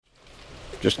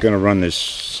Just going to run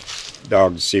this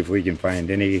dog to see if we can find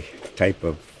any type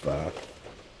of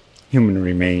human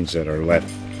remains that are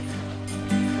left.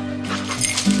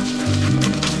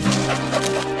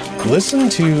 Listen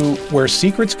to Where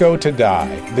Secrets Go to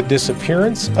Die, The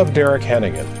Disappearance of Derek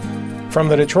Hennigan. From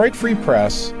the Detroit Free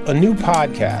Press, a new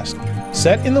podcast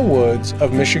set in the woods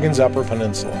of Michigan's Upper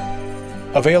Peninsula.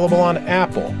 Available on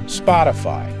Apple,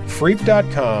 Spotify,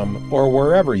 Freep.com, or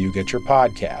wherever you get your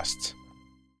podcasts.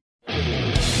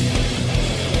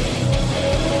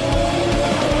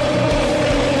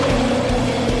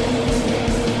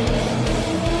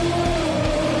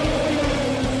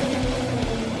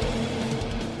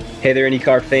 Hey there,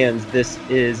 IndyCar fans. This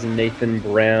is Nathan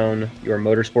Brown, your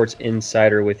motorsports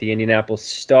insider with the Indianapolis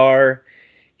Star,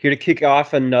 here to kick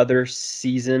off another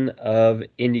season of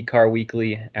IndyCar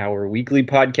Weekly, our weekly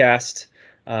podcast,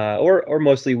 or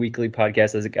mostly weekly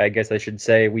podcast, as I guess I should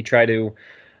say. We try to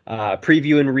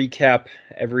preview and recap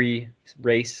every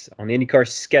race on the IndyCar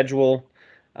schedule,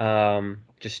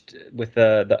 just with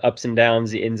the ups and downs,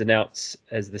 the ins and outs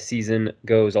as the season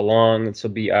goes along. This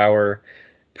will be our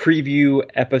preview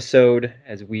episode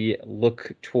as we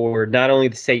look toward not only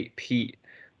the St. Pete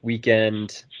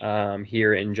weekend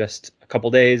here in just a couple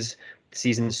days, the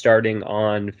season starting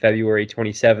on February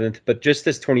 27th, but just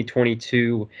this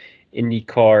 2022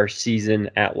 IndyCar season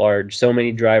at large. So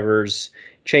many drivers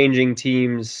changing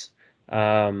teams,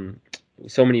 so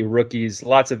many rookies,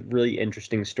 lots of really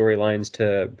interesting storylines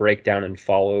to break down and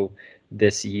follow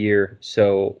this year.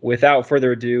 So without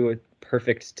further ado,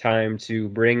 perfect time to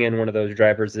bring in one of those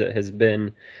drivers that has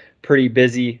been pretty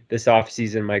busy this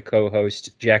offseason, my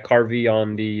co-host Jack Harvey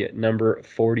on the number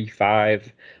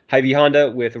 45 Hy-Vee Honda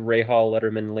with Rahal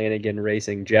Letterman Lanigan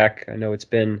Racing. Jack, I know it's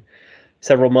been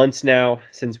several months now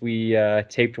since we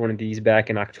taped one of these back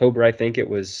in October. I think it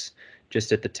was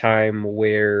just at the time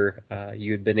where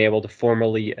you had been able to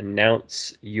formally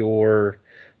announce your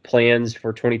plans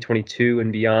for 2022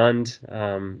 and beyond.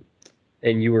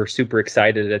 And you were super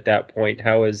excited at that point.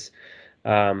 How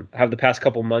have the past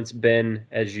couple months been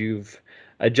as you've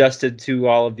adjusted to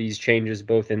all of these changes,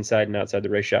 both inside and outside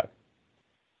the race shop?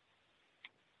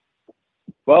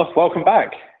 Well, welcome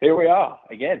back. Here we are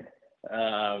again.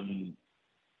 To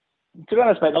be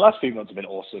honest, mate, the last few months have been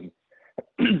awesome.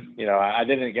 I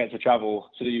didn't get to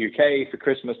travel to the UK for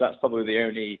Christmas. That's probably the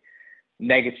only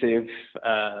negative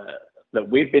that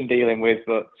we've been dealing with.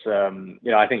 But,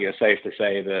 I think it's safe to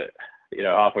say that,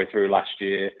 halfway through last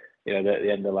year, at the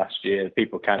end of last year,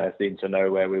 people kind of seemed to know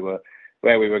where we were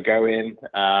going.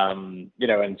 And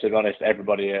to be honest,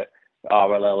 everybody at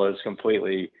RLL has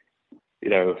completely,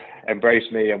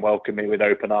 embraced me and welcomed me with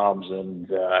open arms. And,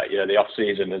 the off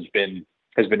season has been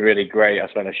really great. I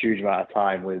spent a huge amount of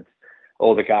time with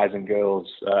all the guys and girls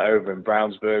over in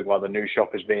Brownsburg while the new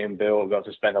shop is being built. Got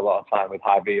to spend a lot of time with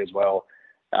Hy-Vee as well.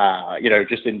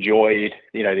 Just enjoyed,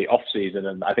 the off season.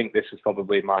 And I think this is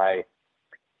probably minus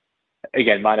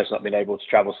not being able to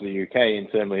travel to the UK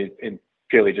in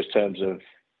purely just terms of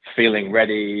feeling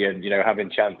ready and, having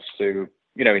chance to,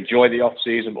 enjoy the off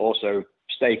season, but also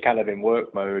stay kind of in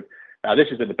work mode. Now, this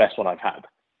has been the best one I've had.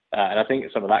 And I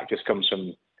think some of that just comes from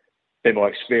a bit more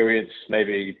experience,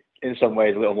 maybe in some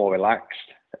ways a little more relaxed,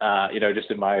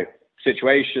 just in my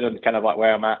situation and kind of like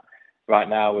where I'm at right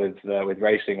now with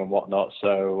racing and whatnot.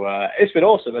 So it's been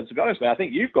awesome. And to be honest, man, I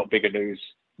think you've got bigger news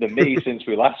than me since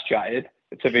we last chatted,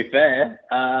 to be fair.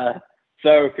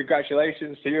 So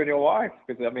congratulations to you and your wife,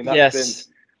 because that's been a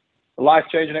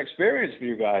life-changing experience for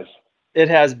you guys. It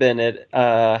has been.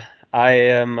 I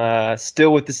am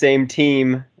still with the same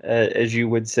team, as you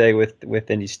would say with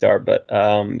IndyStar, but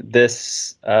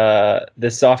this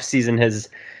off season has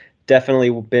definitely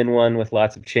been one with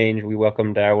lots of change. We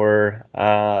welcomed our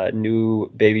new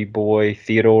baby boy,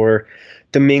 Theodore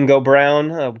Domingo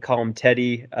Brown. We call him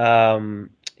Teddy.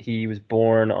 He was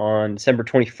born on December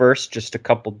 21st, just a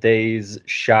couple days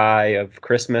shy of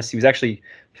Christmas. He was actually,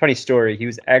 funny story, he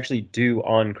was actually due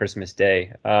on Christmas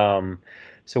Day.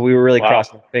 So we were really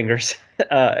crossing our fingers.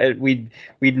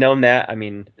 We'd known that,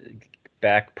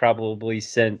 back probably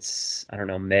since,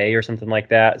 May or something like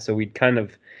that. So we'd kind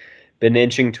of been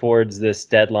inching towards this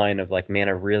deadline of like, man,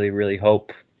 I really, really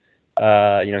hope,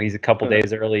 he's a couple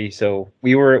days early. So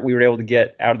we were able to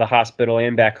get out of the hospital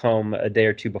and back home a day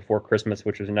or two before Christmas,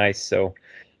 which was nice. So,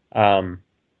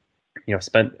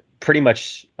 spent pretty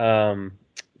much, for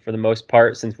the most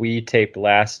part, since we taped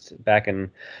last back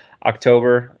in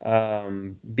October,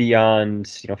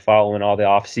 beyond, following all the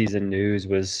off-season news,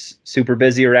 was super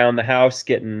busy around the house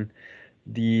getting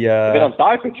the... You've been on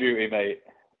diaper duty, mate.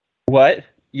 What?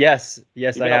 Yes,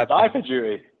 You've I have. Diaper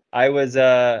duty. I was.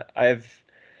 I've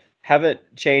haven't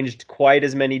changed quite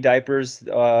as many diapers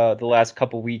the last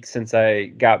couple weeks since I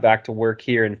got back to work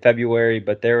here in February,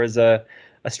 but there was a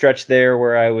stretch there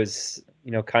where I was,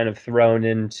 kind of thrown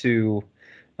into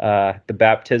the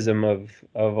baptism of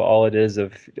all it is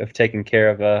of taking care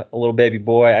of a little baby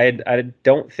boy. I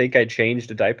don't think I changed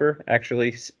a diaper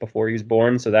actually before he was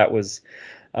born, so that was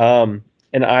an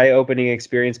eye-opening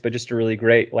experience, but just a really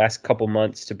great last couple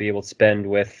months to be able to spend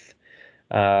with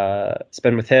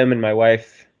him and my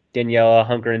wife Daniela,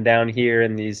 hunkering down here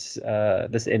in this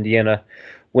Indiana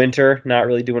winter, not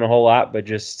really doing a whole lot, but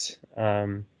just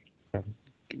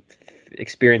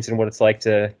experiencing what it's like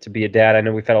to be a dad. I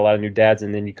know we've had a lot of new dads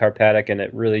in the IndyCar paddock, and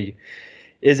it really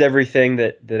is everything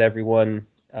that everyone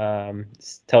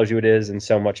tells you it is, and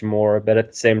so much more. But at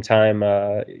the same time,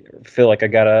 feel like I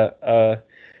got a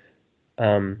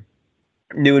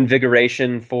new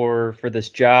invigoration for this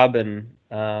job, and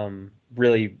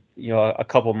really, a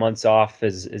couple months off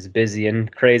as busy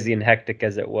and crazy and hectic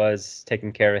as it was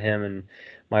taking care of him and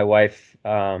my wife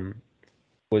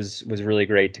was really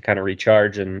great to kind of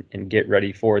recharge and get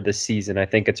ready for this season. I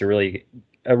think it's a really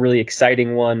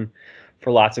exciting one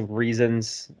for lots of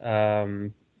reasons.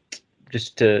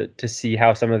 Just to see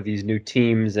how some of these new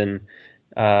teams and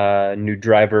new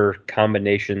driver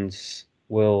combinations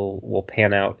will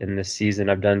pan out in this season.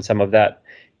 I've done some of that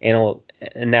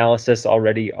analysis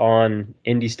already on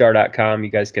IndyStar.com. You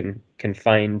guys can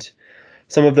find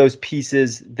some of those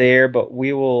pieces there, but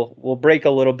we'll break a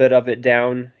little bit of it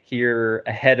down here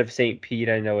ahead of St. Pete.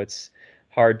 I know it's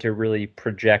hard to really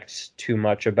project too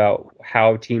much about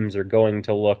how teams are going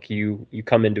to look. You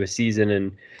come into a season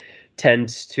and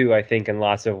tends to, I think, in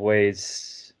lots of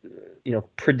ways,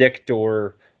 predict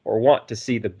or want to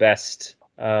see the best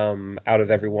out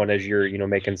of everyone as you're,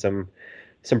 making some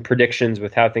predictions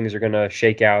with how things are going to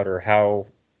shake out, or how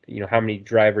many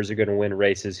drivers are going to win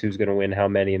races, who's going to win how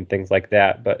many, and things like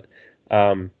that. But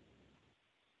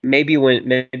maybe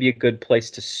a good place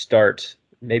to start,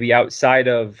 maybe outside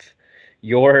of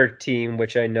your team,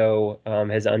 which I know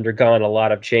has undergone a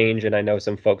lot of change, and I know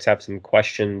some folks have some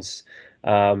questions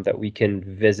that we can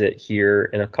visit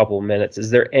here in a couple of minutes. Is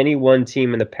there any one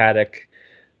team in the paddock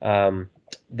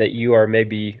that you are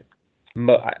maybe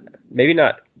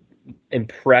not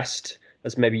impressed,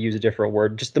 let's maybe use a different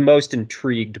word, just the most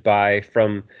intrigued by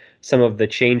from some of the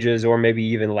changes, or maybe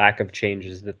even lack of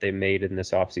changes that they made in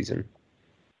this offseason?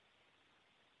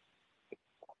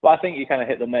 Well, I think you kind of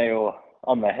hit the nail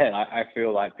on the head. I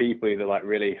feel like people either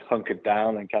really hunkered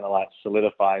down and kind of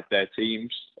solidified their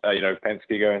teams.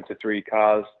 Penske going to 3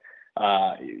 cars.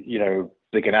 The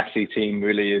Ganassi team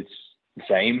really is the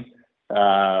same,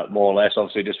 more or less,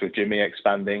 obviously just with Jimmy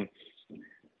expanding.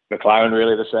 McLaren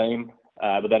really the same.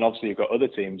 But then obviously you've got other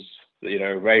teams,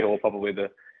 Rahal probably the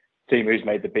team who's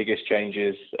made the biggest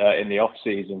changes in the off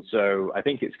season. So I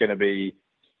think it's going to be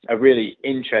a really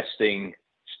interesting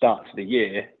start to the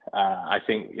year. I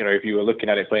think, if you were looking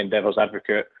at it playing devil's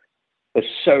advocate, there's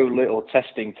so little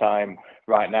testing time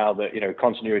right now that,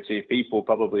 continuity of people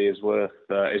probably is worth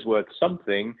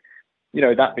something.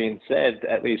 That being said,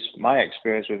 at least my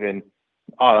experience within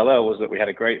RLL was that we had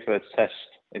a great first test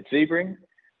in Sebring.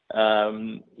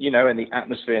 And the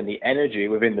atmosphere and the energy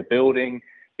within the building,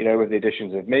 with the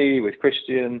additions of me, with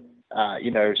Christian,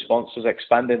 sponsors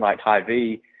expanding like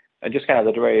Hy-Vee, and just kind of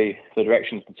the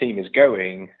direction the team is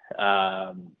going,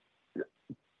 the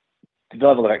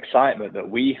level of excitement that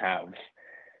we have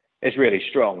is really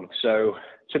strong. So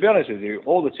to be honest with you,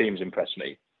 all the teams impress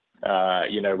me.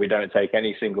 We don't take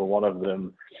any single one of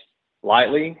them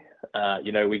lightly.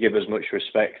 We give as much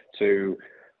respect to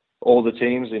all the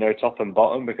teams, top and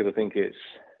bottom, because I think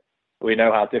we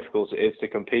know how difficult it is to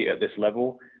compete at this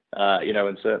level,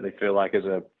 and certainly feel like as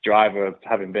a driver,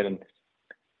 having been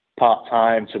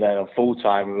part-time to then on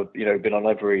full-time, we've, been on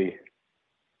every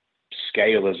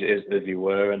scale as you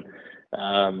were.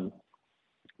 And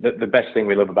the best thing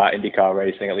we love about IndyCar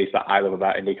racing, at least that I love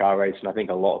about IndyCar racing, I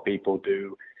think a lot of people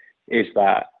do, is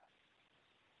that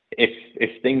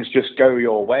if things just go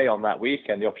your way on that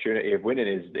weekend, the opportunity of winning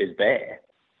is there.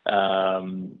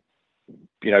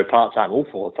 Part-time or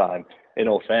full-time, in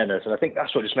all fairness. And I think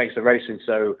that's what just makes the racing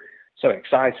so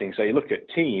exciting. So you look at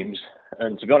teams,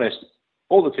 and to be honest,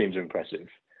 all the teams are impressive.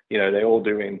 They're all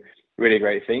doing really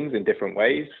great things in different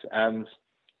ways. And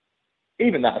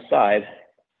even that aside,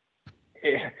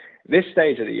 this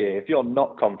stage of the year, if you're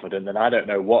not confident, then I don't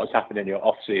know what has happened in your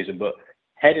off season, but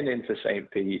heading into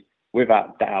St. Pete,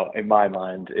 without doubt, in my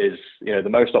mind, is, the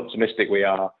most optimistic we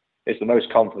are. It's the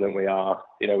most confident we are.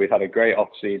 We've had a great off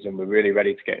season. We're really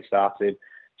ready to get started.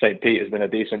 St. Pete has been a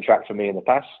decent track for me in the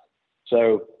past.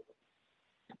 So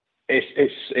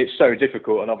it's so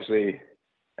difficult. And obviously,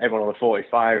 everyone on the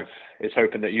 45 is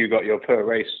hoping that you got your per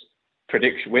race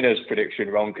winners prediction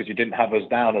wrong because you didn't have us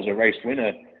down as a race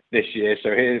winner this year. So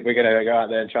here we're going to go out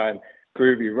there and try and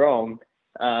prove you wrong.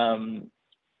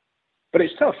 But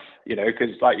it's tough, because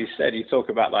like you said, you talk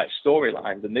about like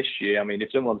storylines, and this year, I mean,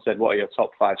 if someone said, what are your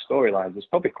top 5 storylines, it's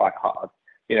probably quite hard,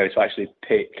 to actually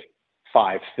pick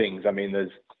 5 things. I mean,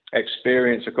 there's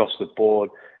experience across the board,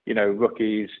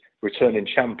 rookies, returning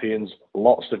champions,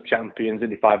 lots of champions,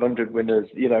 Indy 500 winners,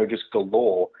 just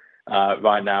galore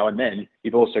right now. And then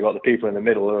you've also got the people in the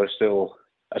middle who are still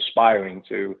aspiring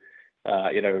to,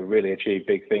 really achieve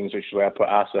big things, which is where I put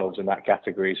ourselves in that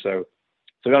category. So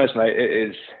to be honest,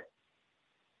 mate,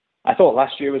 I thought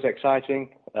last year was exciting.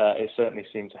 It certainly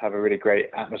seemed to have a really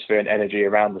great atmosphere and energy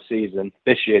around the season.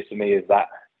 This year, to me, is that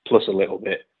plus a little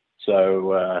bit.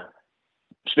 So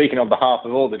speaking on behalf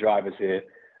of all the drivers here,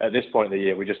 at this point of the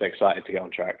year, we're just excited to get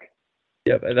on track.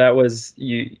 Yep, that was,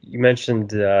 you mentioned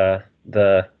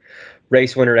the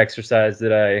race winner exercise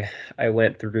that I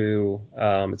went through.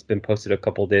 It's been posted a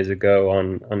couple of days ago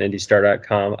on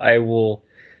IndyStar.com. I will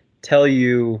tell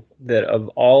you that of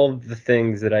all of the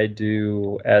things that I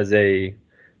do as a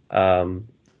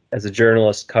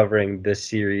journalist covering this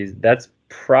series, that's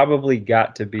probably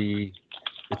got to be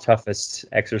the toughest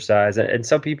exercise. And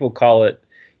some people call it,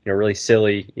 really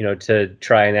silly, to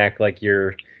try and act like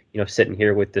you're, sitting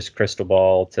here with this crystal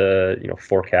ball to,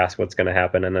 forecast what's going to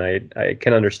happen. And I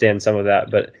can understand some of that,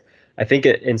 but I think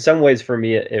in some ways for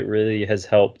me, it really has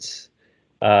helped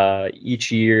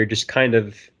each year, just kind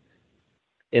of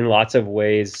in lots of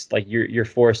ways. Like you're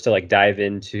forced to like dive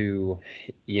into,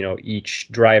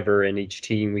 each driver and each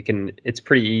team. It's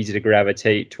pretty easy to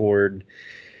gravitate toward,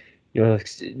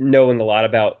 knowing a lot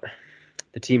about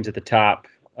the teams at the top,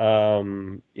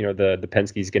 the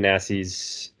Penske's,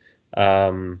 Ganassi's,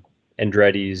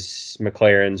 Andretti's,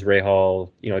 McLaren's,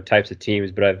 Rahal, types of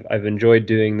teams. But I've enjoyed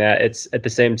doing that. It's at the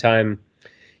same time,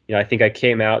 I think I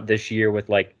came out this year with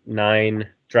like 9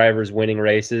 drivers winning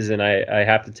races, and I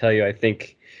have to tell you, I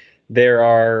think there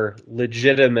are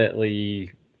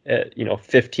legitimately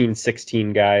 15,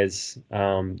 16 guys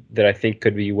that I think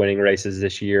could be winning races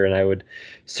this year, and I would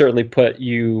certainly put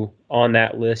you on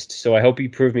that list. So I hope you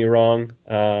prove me wrong.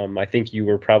 I think you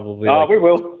were probably. We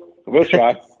will. We'll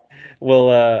try.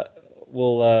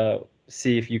 We'll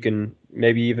see if you can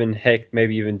maybe even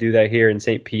do that here in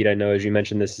St. Pete. I know, as you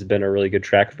mentioned, this has been a really good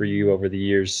track for you over the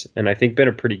years, and I think been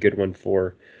a pretty good one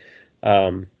for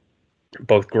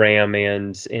both Graham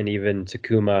and even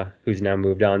Takuma, who's now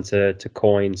moved on to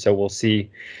Coyne. So we'll see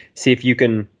if you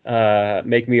can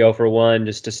make me 0 for 1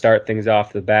 just to start things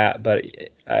off the bat. But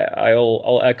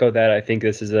I'll echo that. I think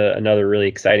this is another really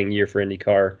exciting year for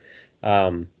IndyCar.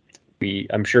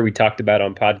 I'm sure we talked about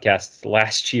on podcasts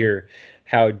last year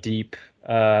how deep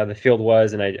the field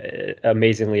was, and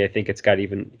amazingly, I think it's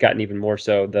gotten even more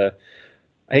so.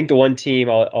 I think the one team,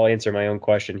 I'll answer my own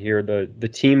question here. The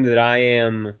team that I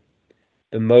am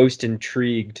the most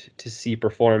intrigued to see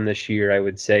perform this year, I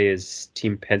would say, is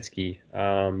Team Penske.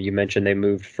 You mentioned they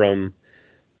moved from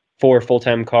 4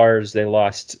 full-time cars. They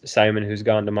lost Simon, who's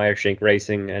gone to Meyershank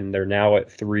Racing, and they're now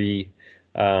at 3.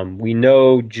 We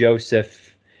know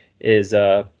Joseph is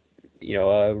a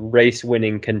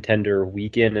race-winning contender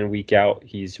week in and week out.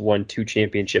 He's won 2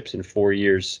 championships in 4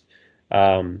 years.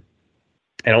 I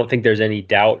don't think there's any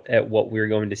doubt at what we're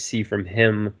going to see from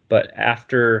him. But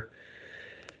after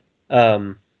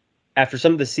some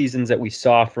of the seasons that we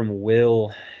saw from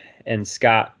Will and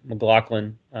Scott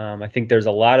McLaughlin, I think there's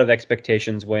a lot of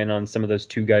expectations weighing on some of those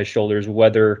 2 guys' shoulders,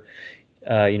 whether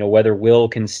Will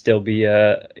can still be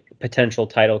a potential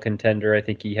title contender. I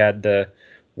think he had the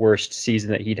worst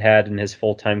season that he'd had in his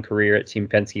full-time career at Team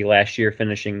Penske last year,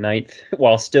 finishing 9th.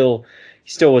 While he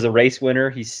still was a race winner,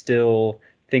 he still,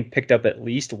 I think, picked up at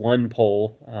least 1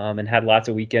 pole and had lots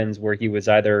of weekends where he was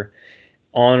either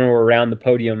on or around the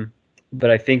podium. But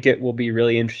I think it will be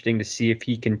really interesting to see if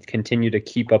he can continue to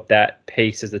keep up that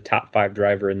pace as a top 5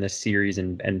 driver in this series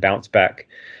and bounce back.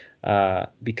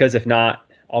 Because if not,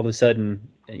 all of a sudden,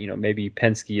 maybe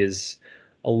Penske is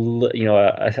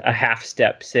a half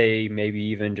step, say maybe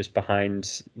even just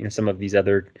behind some of these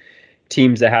other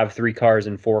teams that have 3 cars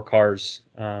and 4 cars.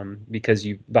 Because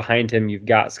behind him you've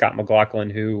got Scott McLaughlin,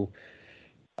 who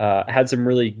had some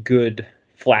really good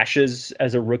flashes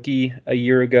as a rookie a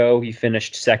year ago. He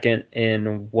finished 2nd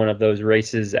in one of those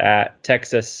races at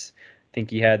Texas. I think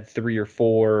he had 3 or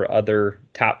 4 other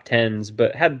top 10s,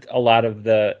 but had a lot of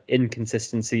the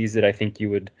inconsistencies that I think you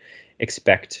would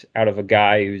expect out of a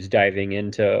guy who's diving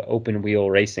into open wheel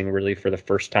racing really for the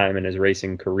first time in his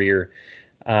racing career.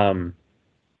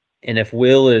 And if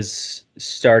Will is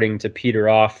starting to peter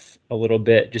off a little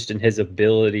bit, just in his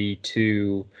ability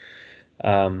to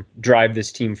drive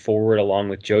this team forward along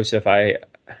with Joseph, I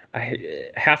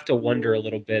have to wonder a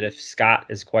little bit if Scott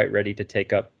is quite ready to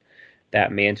take up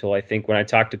that mantle. I think when I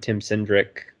talked to Tim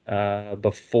Cindric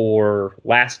before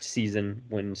last season,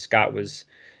 when Scott was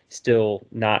still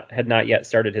had not yet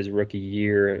started his rookie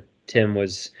year, Tim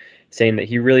was saying that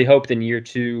he really hoped in year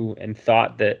 2 and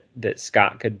thought that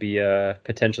Scott could be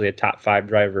potentially a top 5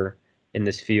 driver in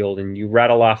this field. And you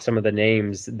rattle off some of the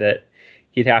names that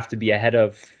he'd have to be ahead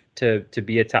of to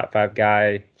be a top 5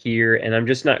 guy here, and I'm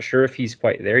just not sure if he's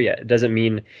quite there yet. It doesn't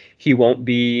mean he won't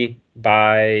be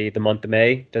by the month of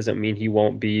May. Doesn't mean he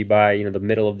won't be by the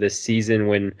middle of this season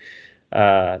when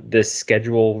this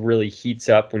schedule really heats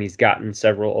up, when he's gotten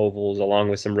several ovals along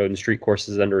with some road and street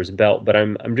courses under his belt. But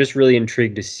I'm just really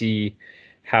intrigued to see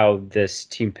how this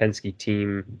Team Penske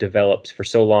team develops. For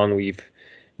so long, we've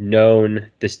known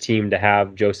this team to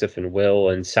have Joseph and Will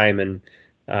and Simon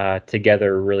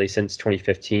together really since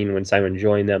 2015 when Simon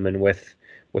joined them, and with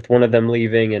one of them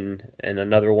leaving and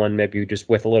another one maybe just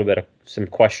with a little bit of some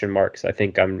question marks. I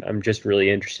think I'm just really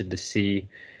interested to see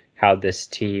how this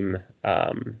team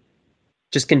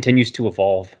just continues to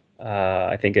evolve.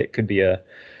 I think it could be a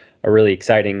really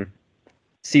exciting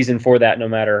season for that, no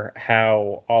matter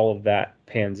how all of that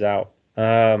pans out.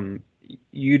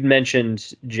 You'd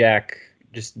mentioned, Jack,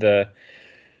 just the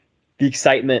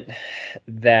excitement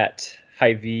that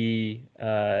Hy-Vee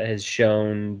has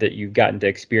shown, that you've gotten to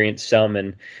experience some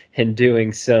and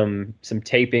doing some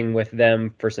taping with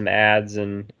them for some ads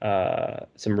and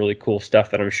some really cool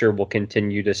stuff that I'm sure we'll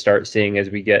continue to start seeing as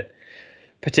we get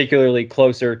particularly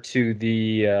closer to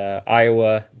the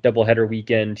Iowa doubleheader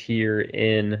weekend here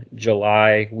in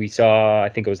July. We saw, I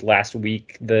think it was last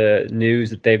week, the news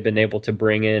that they've been able to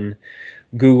bring in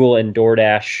Google and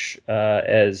DoorDash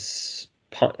as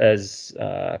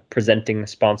presenting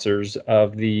sponsors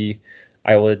of the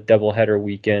Iowa doubleheader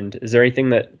weekend. Is there anything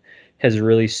that has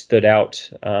really stood out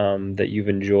that you've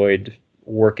enjoyed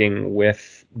working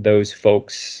with those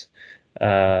folks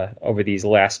over these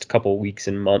last couple weeks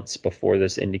and months before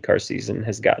this IndyCar season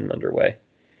has gotten underway?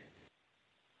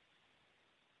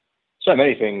 So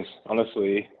many things,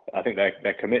 honestly. I think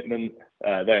their commitment,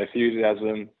 their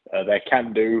enthusiasm, their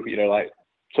can-do, like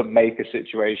to make a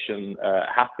situation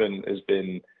happen has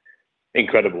been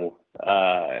incredible.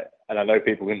 And I know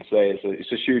people can say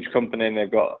it's a huge company and they've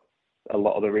got a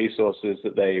lot of the resources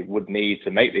that they would need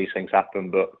to make these things happen.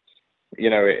 But,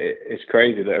 it's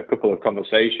crazy that a couple of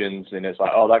conversations and it's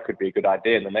like, oh, that could be a good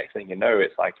idea. And the next thing you know,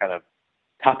 it's like kind of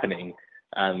happening.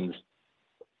 And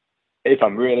if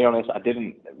I'm really honest, I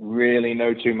didn't really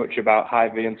know too much about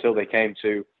Hy-Vee until they came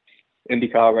to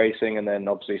IndyCar racing, and then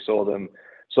obviously saw them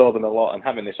a lot, and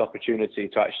having this opportunity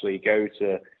to actually go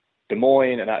to Des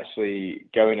Moines and actually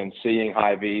going and seeing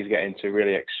Hy-Vees, getting to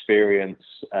really experience,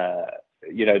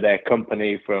 their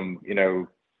company from,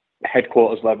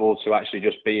 headquarters level to actually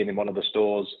just being in one of the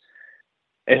stores.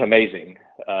 It's amazing.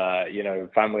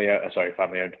 Family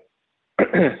owned.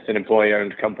 It's an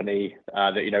employee-owned company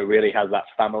that really has that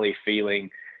family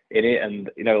feeling in it, and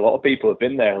a lot of people have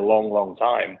been there a long, long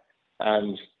time,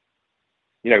 and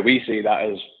we see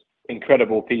that as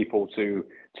incredible people to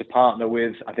partner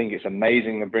with. I think it's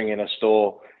amazing they're bringing a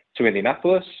store to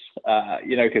Indianapolis,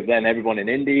 because then everyone in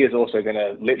Indy is also going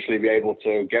to literally be able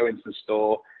to go into the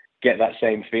store, get that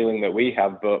same feeling that we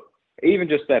have. But even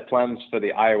just their plans for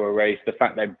the Iowa race, the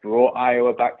fact they brought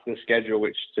Iowa back to the schedule,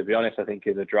 which to be honest, I think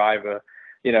is a driver,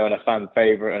 and a fan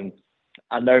favorite. And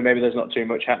I know maybe there's not too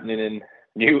much happening in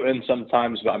Newton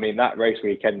sometimes, but I mean, that race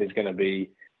weekend is going to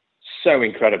be so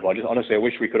incredible. I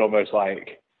wish we could almost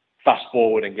like fast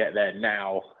forward and get there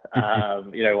now,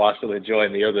 while still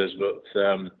enjoying the others. But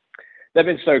they've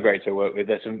been so great to work with.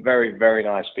 They're some very, very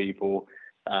nice people.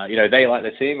 They like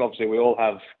the team. Obviously, we all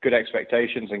have good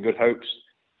expectations and good hopes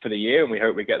for the year, and we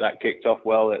hope we get that kicked off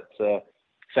well at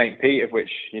St. Pete, of which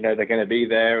they're going to be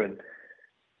there. And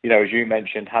as you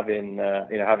mentioned, having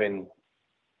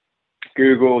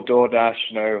Google,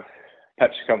 DoorDash,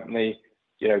 Pepsi Company,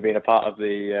 being a part of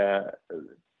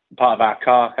our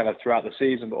car kind of throughout the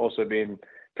season, but also being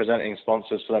presenting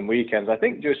sponsors for them weekends, I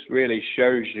think just really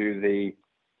shows you the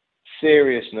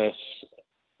seriousness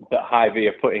that Hy-Vee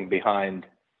are putting behind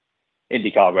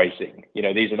IndyCar racing.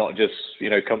 These are not just,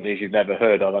 companies you've never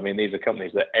heard of. I mean, these are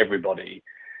companies that everybody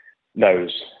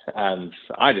knows. And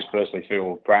I just personally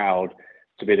feel proud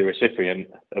to be the recipient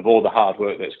of all the hard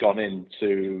work that's gone in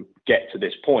to get to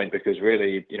this point, because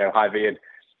really, Hy-Vee had,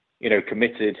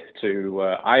 committed to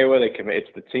Iowa. They committed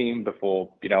to the team before,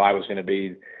 I was going to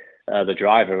be the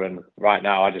driver. And right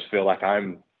now, I just feel like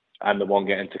I'm I'm the one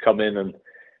getting to come in and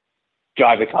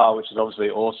drive the car, which is obviously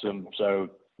awesome. So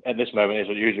at this moment,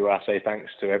 as usual, I say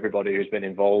thanks to everybody who's been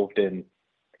involved in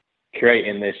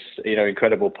creating this,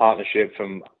 incredible partnership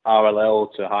from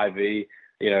RLL to Hy-Vee,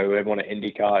 everyone at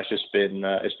IndyCar.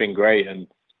 It's been great. And,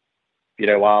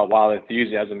 while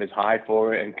enthusiasm is high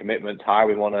for it and commitment's high,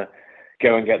 we want to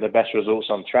go and get the best results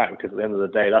on track, because at the end of the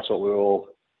day, that's what we're all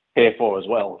here for as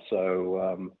well.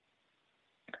 So,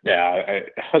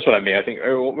 that's what I mean. I think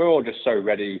we're all just so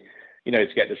ready, to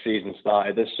get the season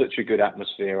started. There's such a good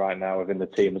atmosphere right now within the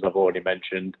team, as I've already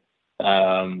mentioned.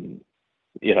 I'm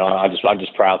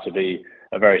just proud to be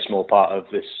a very small part of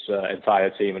this entire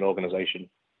team and organization.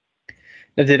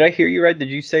 Now, did I hear you right? Did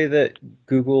you say that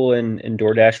Google and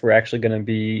DoorDash were actually going to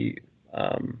be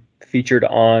featured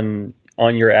on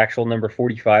your actual number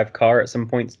 45 car at some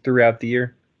point throughout the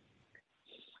year?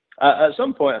 At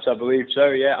some point, I believe so.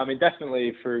 Yeah, I mean,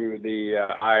 definitely through the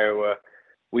Iowa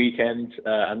weekend.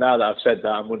 And now that I've said that,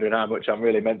 I'm wondering how much I'm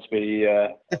really meant to be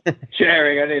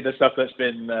sharing any of the stuff that's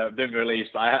been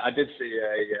released. I did see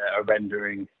a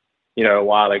rendering, a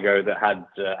while ago that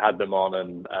had them on,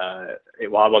 and I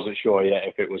wasn't sure yet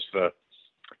if it was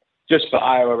just for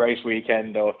Iowa race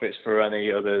weekend or if it's for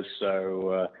any others.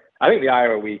 So I think the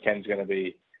Iowa weekend is going to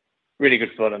be really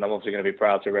good fun, and I'm also going to be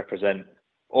proud to represent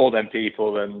all them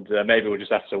people. And maybe we'll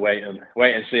just have to wait and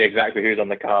see exactly who's on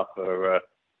the car for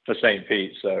St.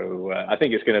 Pete. So I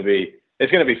think it's going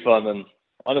to be fun. And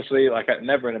honestly,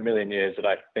 never in a million years did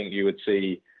I think you would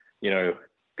see,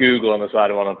 Google on the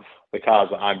side of one of the cars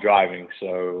that I'm driving.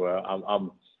 So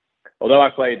although I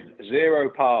played zero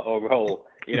part or role,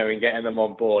 in getting them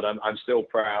on board, I'm still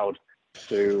proud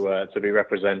to be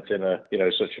representing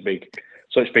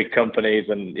such big companies.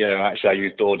 And actually I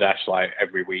use DoorDash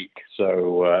every week,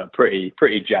 so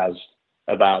pretty jazzed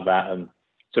about that. And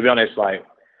to be honest,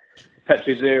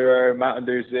 Pepsi Zero, Mountain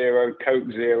Dew Zero,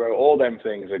 Coke Zero, all them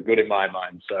things are good in my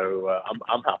mind. So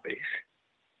I'm happy.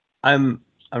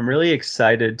 I'm really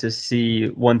excited to see.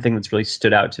 One thing that's really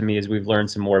stood out to me as we've learned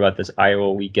some more about this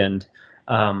Iowa weekend.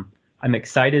 I'm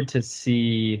excited to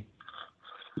see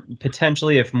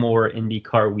potentially if more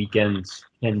IndyCar weekends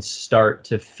can start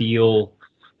to feel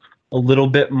a little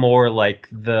bit more like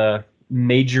the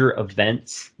major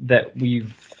events that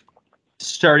we've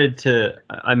started to,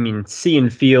 see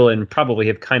and feel, and probably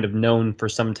have kind of known for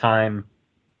some time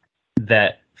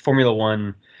that Formula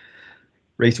One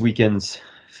race weekends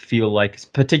feel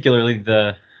like, particularly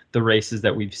the races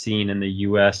that we've seen in the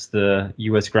U.S.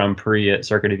 Grand Prix at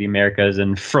Circuit of the Americas,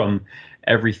 and from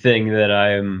everything that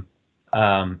I'm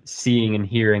seeing and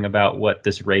hearing about what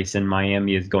this race in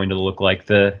Miami is going to look like,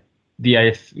 the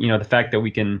fact that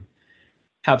we can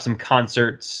have some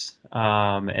concerts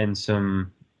and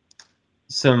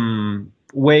some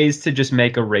ways to just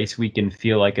make a race weekend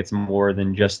feel like it's more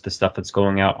than just the stuff that's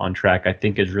going out on track, I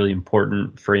think is really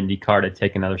important for IndyCar to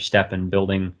take another step in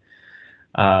building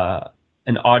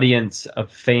an audience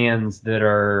of fans that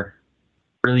are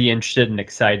really interested and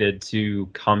excited to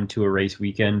come to a race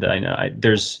weekend. I know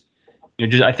there's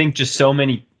I think just so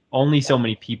many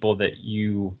people that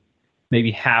you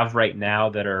maybe have right now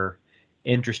that are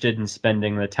interested in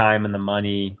spending the time and the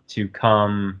money to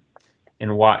come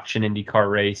and watch an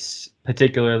IndyCar race,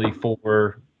 particularly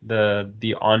for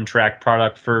the on-track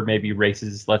product for maybe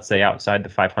races, let's say outside the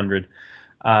 500.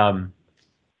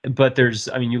 But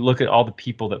you look at all the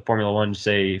people that Formula One,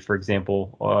 say, for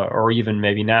example, or even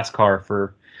maybe NASCAR,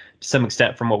 to some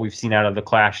extent, from what we've seen out of the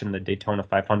Clash and the Daytona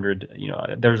 500,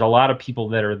 there's a lot of people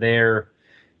that are there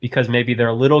because maybe they're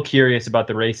a little curious about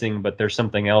the racing, but there's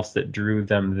something else that drew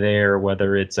them there,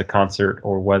 whether it's a concert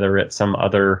or whether it's some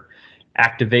other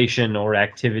activation or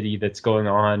activity that's going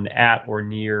on at or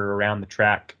near around the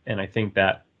track. And I think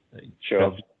that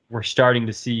we're starting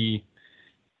to see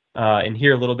and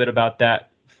hear a little bit about that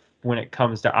when it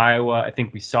comes to Iowa. I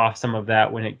think we saw some of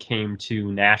that when it came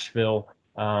to Nashville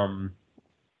and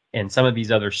some of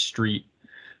these other street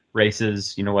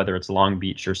races, whether it's Long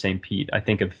Beach or St. Pete, I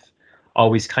think have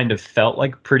always kind of felt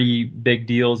like pretty big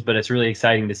deals. But it's really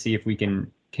exciting to see if we can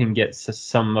get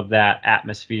some of that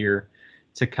atmosphere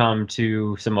to come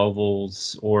to some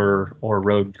ovals or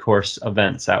road course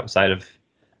events outside of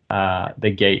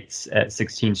the gates at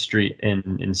 16th Street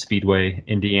in Speedway,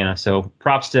 Indiana. So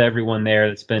props to everyone there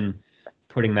that's been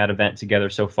putting that event together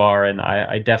so far. And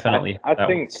I definitely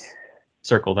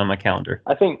circled on my calendar.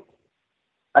 I think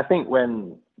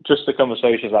when just the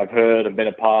conversations I've heard and been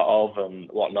a part of and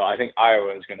whatnot, I think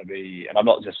Iowa is going to be, and I'm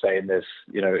not just saying this,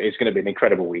 it's going to be an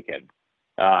incredible weekend.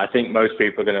 I think most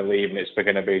people are going to leave and it's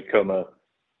going to become a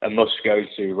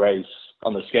must-go-to race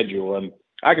on the schedule. And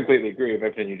I completely agree with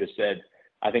everything you just said.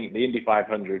 I think the Indy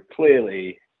 500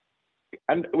 clearly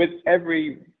and with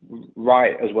every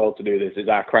right as well to do this, is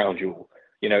our crown jewel.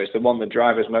 You know, it's the one the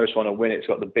drivers most want to win. It's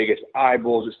got the biggest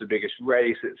eyeballs. It's the biggest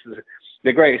race. It's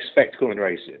the greatest spectacle in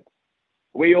racing.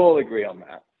 We all agree on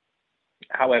that.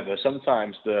 However,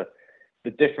 sometimes the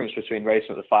difference between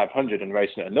racing at the 500 and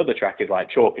racing at another track is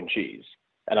like chalk and cheese.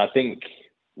 And I think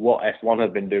what F1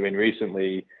 have been doing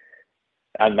recently,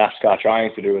 and NASCAR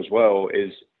trying to do as well,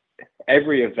 is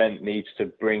every event needs to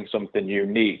bring something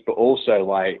unique, but also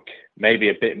like maybe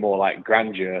a bit more like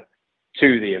grandeur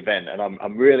to the event. And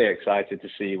I'm really excited to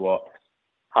see what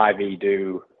Hy-Vee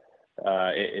do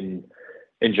in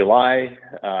July.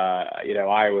 You know,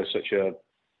 Iowa's such a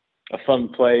fun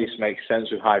place, makes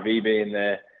sense with Hy-Vee being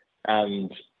there.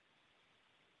 And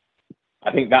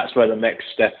I think that's where the next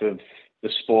step of the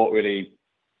sport really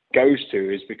goes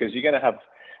to, is because you're going to have,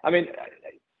 I mean,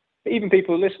 even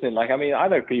people listening, like, I mean, I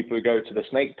know people who go to the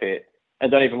snake pit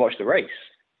and don't even watch the race,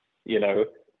 you know.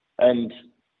 And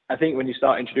I think when you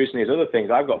start introducing these other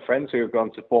things, I've got friends who have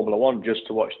gone to Formula One just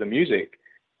to watch the music,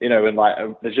 you know, and like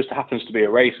there just happens to be a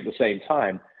race at the same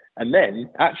time. And then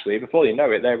actually, before you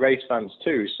know it, they're race fans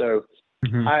too. So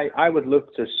I would love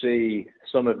to see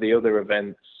some of the other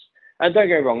events. And don't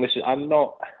get me wrong, listen, I'm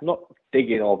not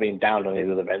digging or being down on these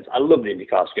other events. I love the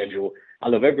IndyCar schedule. I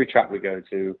love every track we go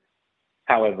to.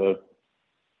 However,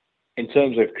 in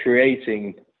terms of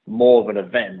creating more of an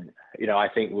event, you know, I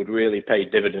think would really pay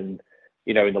dividend,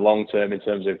 you know, in the long term, in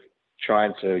terms of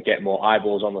trying to get more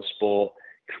eyeballs on the sport,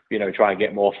 you know, try and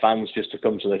get more fans just to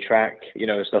come to the track, you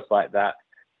know, and stuff like that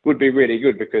would be really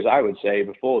good. Because I would say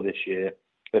before this year,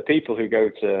 the people who go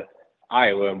to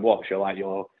Iowa and watch are like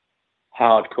your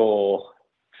hardcore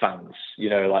fans, you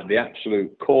know, like the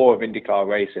absolute core of IndyCar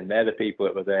racing. They're the people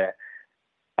that were there.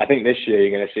 I think this year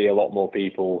you're going to see a lot more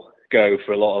people go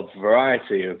for a lot of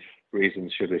variety of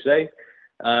reasons, should we say.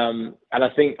 And I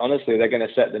think, honestly, they're going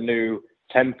to set the new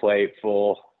template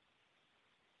for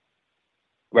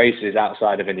races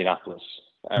outside of Indianapolis.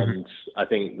 And I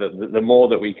think that the more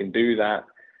that we can do that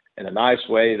in a nice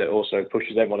way that also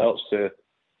pushes everyone else to,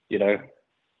 you know,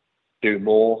 do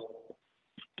more,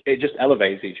 it just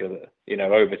elevates each other, you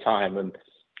know, over time. And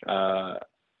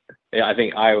yeah, I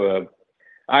think Iowa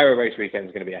race weekend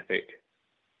is going to be epic.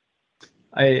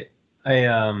 What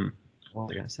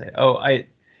was I going to say? Oh,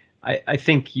 I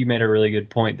think you made a really good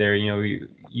point there. You know,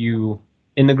 you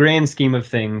in the grand scheme of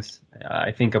things,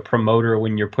 I think a promoter,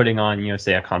 when you're putting on, you know,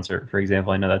 say a concert, for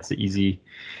example, I know that's the easy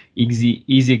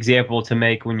example to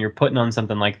make. When you're putting on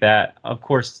something like that, of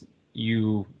course,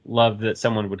 you love that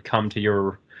someone would come to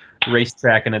your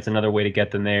racetrack, and it's another way to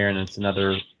get them there, and it's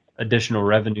another additional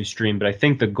revenue stream. But I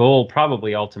think the goal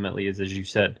probably ultimately is, as you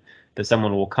said, that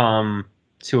someone will come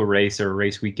to a race or a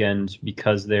race weekend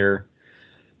because they're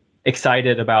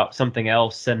excited about something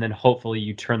else, and then hopefully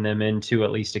you turn them into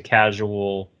at least a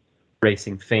casual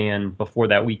racing fan before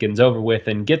that weekend's over with,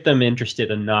 and get them interested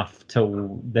enough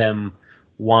to them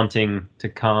wanting to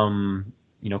come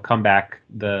back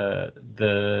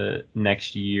the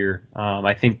next year.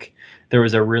 I think there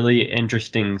was a really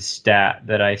interesting stat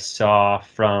that I saw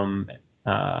from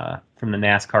the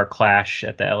NASCAR Clash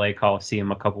at the LA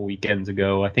Coliseum a couple weekends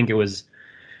ago. I think it was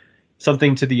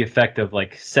something to the effect of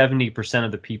like 70%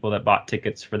 of the people that bought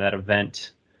tickets for that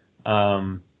event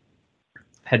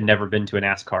had never been to a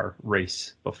NASCAR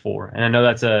race before. And I know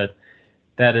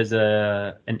that is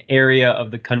an area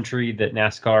of the country that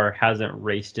NASCAR hasn't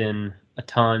raced in a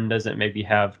ton, doesn't maybe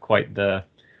have quite the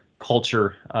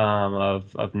culture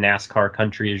of NASCAR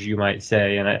country, as you might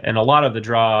say. And a lot of the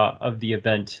draw of the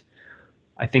event,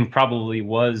 I think, probably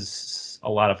was a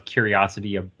lot of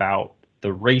curiosity about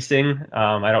the racing.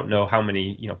 I don't know how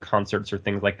many, concerts or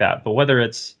things like that, but whether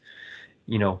it's,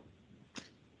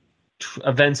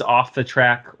 events off the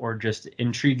track or just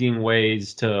intriguing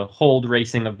ways to hold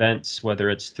racing events, whether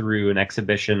it's through an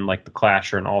exhibition like the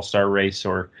Clash or an all-star race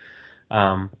or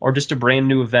just a brand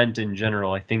new event in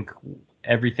general. I think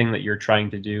everything that you're trying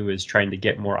to do is trying to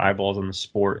get more eyeballs on the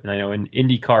sport. And I know in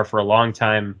IndyCar for a long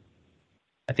time,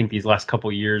 I think these last couple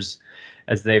of years,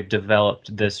 as they've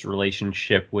developed this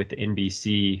relationship with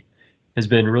NBC, has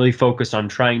been really focused on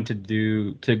trying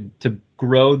to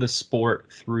grow the sport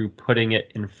through putting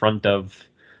it in front of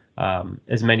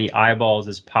as many eyeballs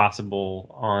as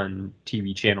possible on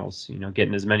TV channels,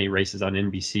 getting as many races on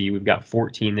NBC. We've got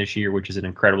 14 this year, which is an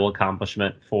incredible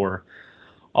accomplishment for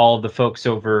all of the folks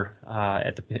over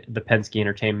at the Penske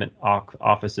Entertainment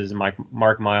offices,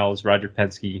 Mark Miles, Roger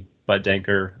Penske, Bud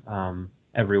Denker,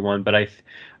 everyone. But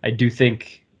I do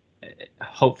think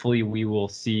hopefully we will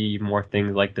see more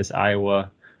things like this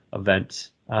Iowa event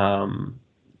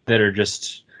that are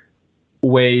just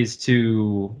ways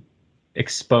to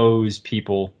expose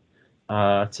people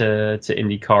to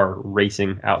IndyCar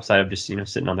racing outside of just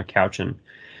sitting on the couch and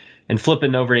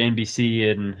flipping over to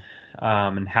NBC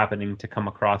and happening to come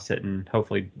across it and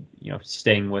hopefully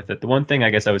staying with it. The one thing I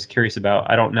guess I was curious about,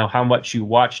 I don't know how much you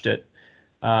watched it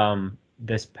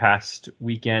this past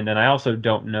weekend, and I also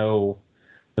don't know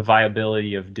the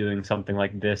viability of doing something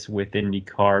like this with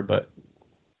IndyCar, but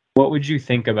what would you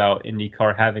think about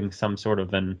IndyCar having some sort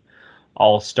of an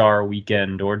all-star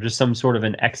weekend or just some sort of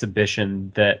an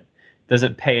exhibition that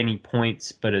doesn't pay any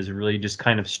points but is really just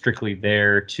kind of strictly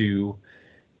there to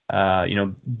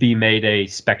be made a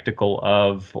spectacle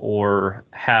of, or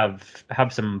have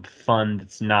some fun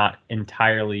that's not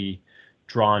entirely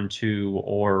drawn to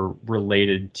or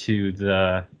related to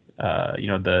the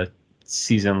the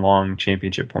season-long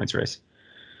championship points race?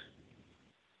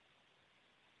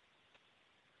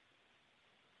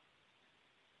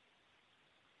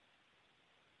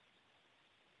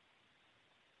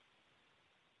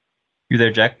 You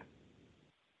there, Jack?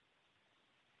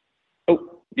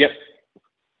 Oh, yep.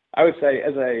 I would say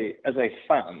as a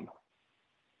fan,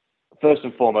 first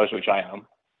and foremost, which I am,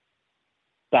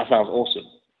 that sounds awesome.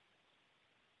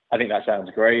 I think that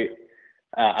sounds great.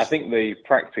 I think the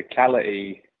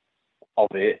practicality of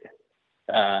it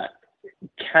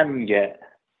can get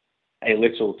a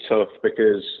little tough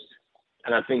because,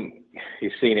 and I think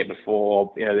you've seen it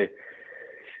before,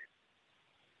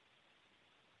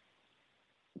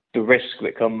 the risk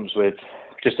that comes with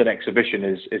just an exhibition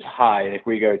is high. If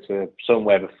we go to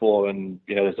somewhere before and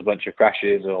there's a bunch of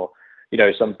crashes or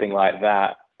something like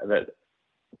that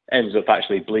ends up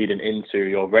actually bleeding into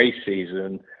your race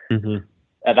season,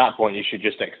 at that point you should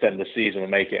just extend the season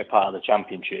and make it a part of the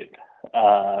championship.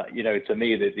 To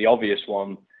me, the obvious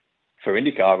one for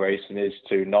IndyCar racing is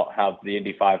to not have the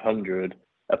Indy 500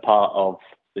 a part of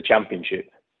the championship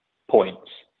points,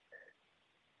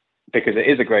 because it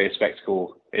is a great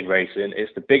spectacle in racing.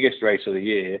 It's the biggest race of the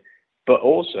year, but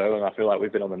also, and I feel like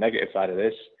we've been on the negative side of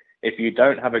this, if you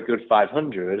don't have a good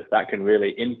 500, that can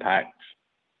really impact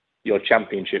your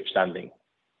championship standing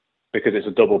because it's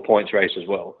a double points race as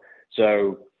well.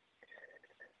 So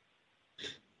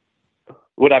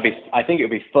I think it would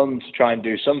be fun to try and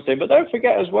do something, but don't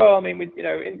forget as well, I mean,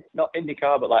 not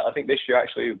IndyCar, but I think this year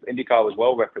actually IndyCar was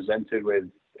well represented with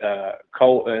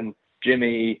Colton,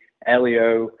 Jimmy,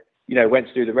 Elio, went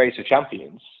to do the Race of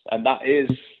Champions, and that is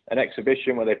an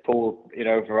exhibition where they pull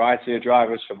a variety of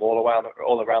drivers from all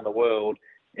around the world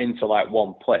into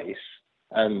one place.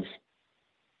 And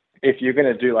if you're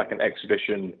going to do an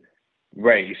exhibition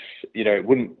race,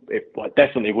 it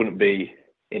definitely wouldn't be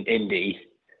in Indy,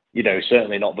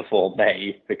 certainly not before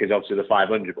May, because obviously the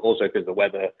 500, but also because the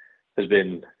weather has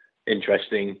been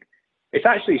interesting. It's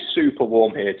actually super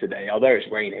warm here today, although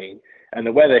it's raining, and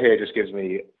the weather here just gives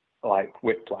me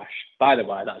whiplash. By the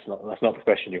way, that's not the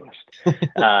question you asked.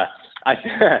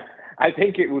 I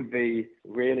think it would be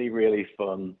really, really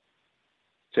fun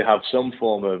to have some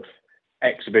form of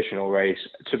exhibitional race.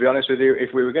 To be honest with you,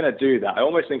 if we were going to do that, I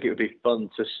almost think it would be fun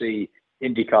to see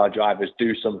IndyCar drivers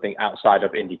do something outside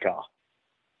of IndyCar.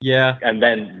 Yeah. And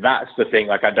then that's the thing,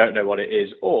 I don't know what it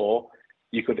is. Or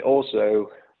you could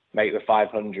also make the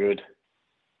 500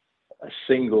 a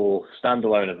single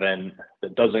standalone event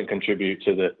that doesn't contribute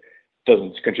to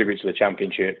the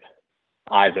championship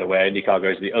either, where IndyCar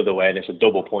goes the other way and it's a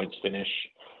double points finish.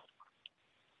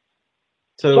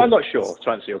 So I'm not sure, to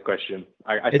answer your question.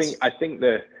 I think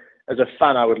that as a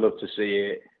fan, I would love to see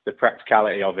it. The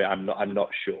practicality of it, I'm not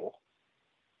sure.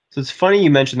 So it's funny you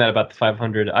mentioned that about the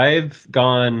 500. I've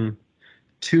gone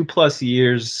 2+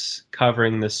 years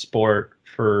covering this sport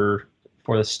for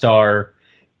the Star,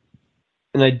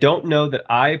 and I don't know that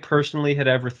I personally had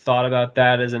ever thought about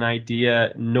that as an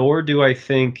idea, nor do I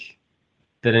think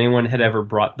that anyone had ever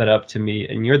brought that up to me.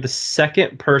 And you're the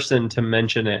second person to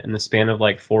mention it in the span of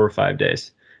 4 or 5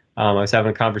 days. I was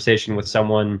having a conversation with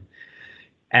someone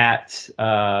at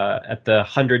the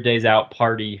 100 Days Out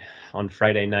party on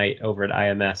Friday night over at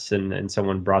IMS, and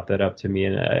someone brought that up to me,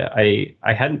 and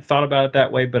I hadn't thought about it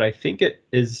that way, but I think it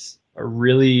is a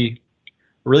really,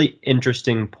 really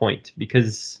interesting point,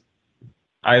 because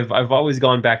I've always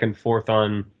gone back and forth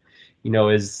on,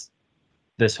 is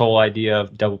this whole idea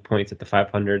of double points at the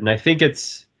 500, and I think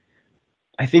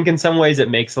in some ways it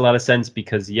makes a lot of sense,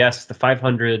 because yes, the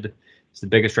 500 is the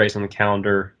biggest race on the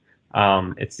calendar.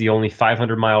 It's the only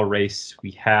 500-mile race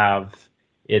we have.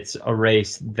 It's a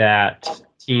race that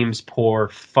teams pour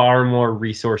far more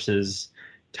resources,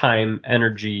 time,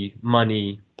 energy,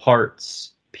 money,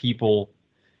 parts, people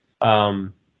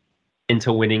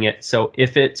into winning it. So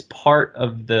if it's part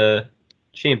of the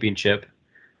championship,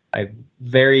 I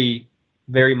very,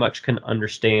 very much can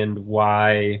understand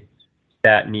why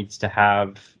that needs to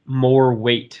have more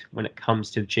weight when it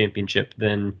comes to the championship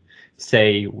than,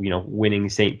 say, winning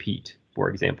St. Pete, for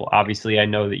example. Obviously, I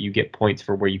know that you get points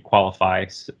for where you qualify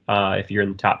if you're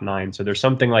in the top 9. So there's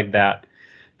something like that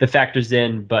factors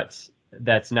in, but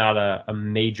that's not a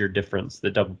major difference. The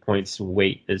double points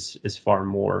weight is far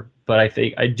more. But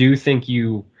I do think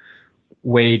you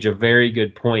wage a very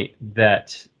good point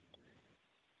that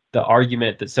the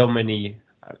argument that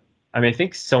I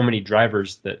think so many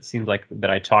drivers that seems like that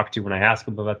I talk to when I ask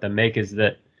them about them make is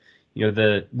that,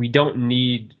 we don't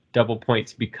need double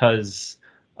points because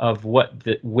of what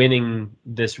winning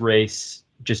this race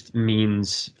just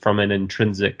means from an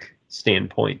intrinsic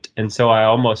standpoint. And so I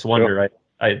almost wonder, sure.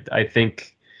 I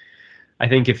think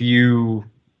if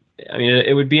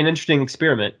it would be an interesting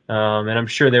experiment. And I'm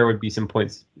sure there would be some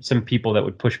people that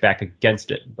would push back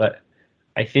against it, but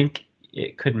I think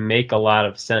it could make a lot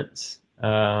of sense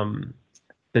to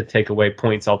take away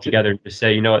points altogether and just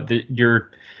say,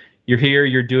 you're here,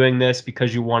 you're doing this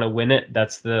because you want to win it.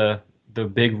 That's the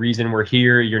big reason we're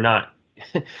here. You're not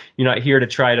here to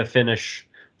try to finish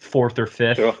 4th or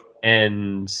 5th, sure.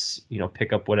 And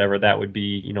pick up whatever that would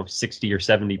be, 60 or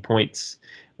 70 points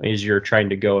as you're trying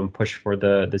to go and push for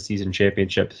the season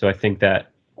championship. So I think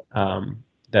that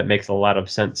that makes a lot of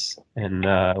sense and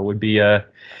would be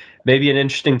maybe an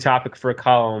interesting topic for a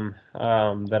column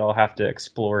that I'll have to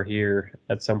explore here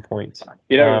at some point.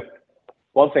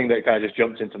 One thing that kind of just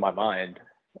jumps into my mind,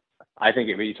 I think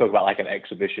you talk about like an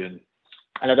exhibition,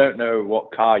 and I don't know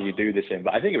what car you do this in,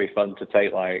 but I think it'd be fun to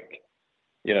take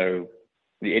the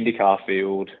IndyCar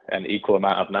field and equal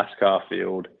amount of NASCAR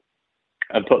field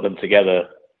and put them together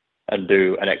and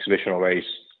do an exhibitional race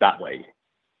that way.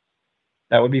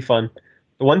 That would be fun.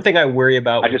 The one thing I worry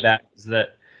about with that is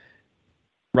that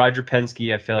Roger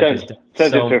Penske, I feel like,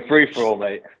 turns into a free-for-all,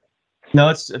 mate. No,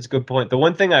 it's a good point. The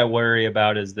one thing I worry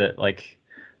about is that, like,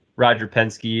 Roger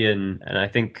Penske and I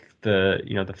think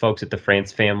the folks at the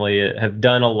France family have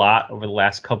done a lot over the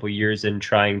last couple of years in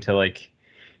trying to, like,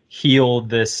 heal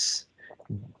this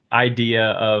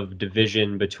idea of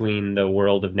division between the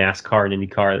world of NASCAR and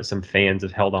IndyCar that some fans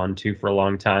have held on to for a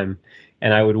long time.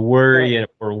 And I would worry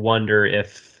or wonder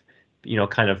if,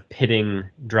 kind of pitting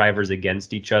drivers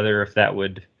against each other, if that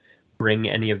would bring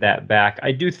any of that back.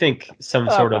 I do think some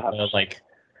sort of like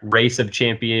race of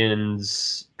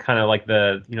champions, kind of like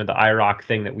the IROC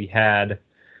thing that we had a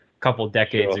couple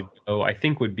decades ago, I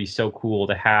think would be so cool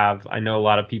to have. I know a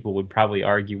lot of people would probably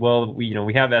argue, well, we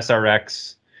have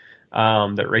SRX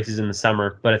that races in the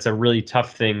summer, but it's a really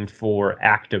tough thing for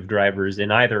active drivers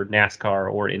in either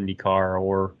NASCAR or IndyCar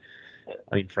or,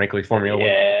 frankly, Formula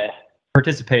One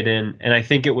participate in. And I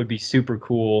think it would be super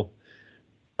cool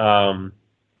to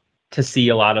see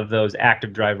a lot of those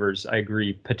active drivers, I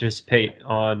agree, participate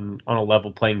on a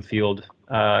level playing field,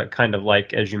 kind of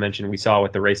like, as you mentioned, we saw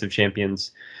with the Race of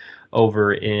Champions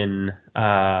over in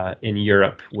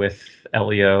Europe with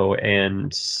Elio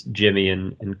and Jimmy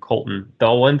and Colton. The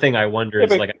one thing I wonder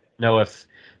is, I don't know if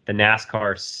the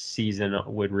NASCAR season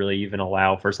would really even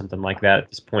allow for something like that at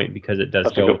this point, because it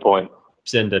does go a good point.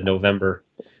 Into November.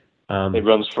 It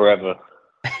runs forever.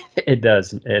 It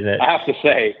does. And I have to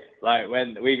say, like,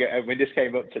 when this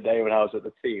came up today when I was at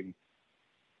the team,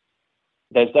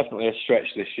 there's definitely a stretch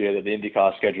this year that the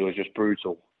IndyCar schedule is just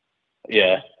brutal.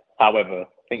 Yeah. However,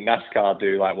 I think NASCAR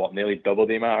do nearly double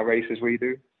the amount of races we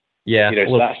do. Yeah.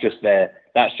 So that's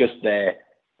just their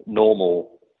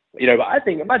normal. But I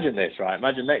think, imagine this, right?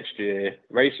 Imagine next year,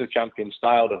 Race of Champions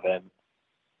styled event.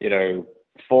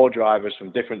 4 drivers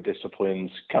from different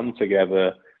disciplines come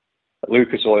together at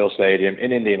Lucas Oil Stadium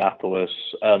in Indianapolis.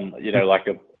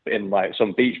 In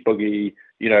some beach buggy,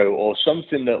 or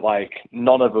something that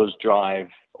none of us drive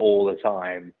all the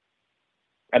time,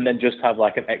 and then just have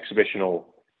an exhibitional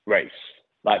race.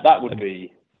 That would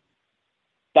be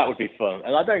fun.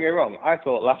 And I don't get me wrong, I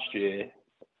thought last year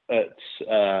at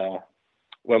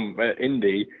when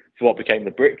Indy, for what became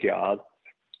the Brickyard,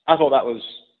 I thought that was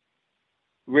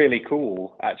really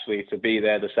cool actually to be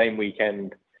there the same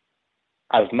weekend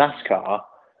as NASCAR.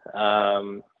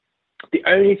 The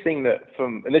only thing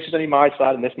and this is only my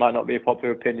side, and this might not be a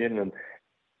popular opinion, and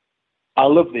I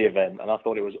love the event, and I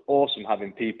thought it was awesome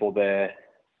having people there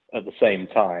at the same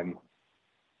time.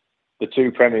 The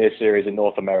 2 Premier Series in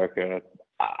North America,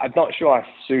 I'm not sure I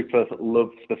super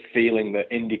loved the feeling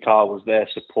that IndyCar was there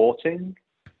supporting.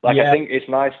 I think it's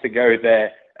nice to go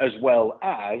there as well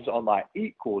as on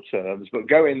equal terms, but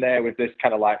go in there with this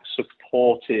kind of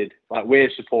supported, we're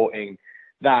supporting,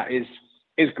 that is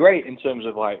great in terms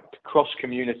of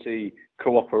cross-community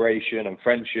cooperation and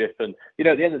friendship. And,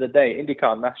 at the end of the day,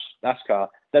 IndyCar and NASCAR,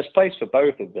 there's place for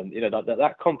both of them.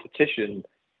 That competition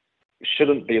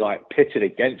shouldn't be like pitted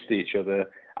against each other.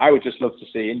 I would just love to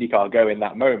see IndyCar go in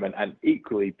that moment and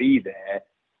equally be there,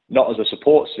 not as a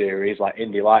support series like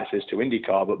Indy Lights is to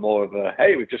IndyCar, but more of a,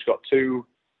 hey, we've just got two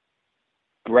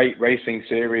great racing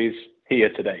series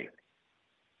here today.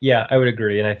 Yeah, I would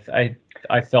agree. And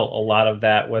I felt a lot of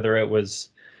that, whether it was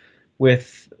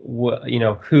with,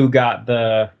 who got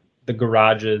the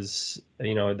garages,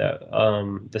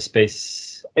 the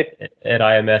space at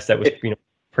IMS that was,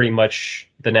 pretty much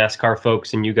the NASCAR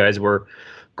folks, and you guys were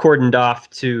cordoned off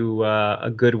to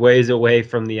a good ways away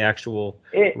from the actual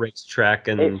racetrack.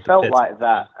 And it felt like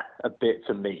that a bit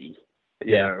to me,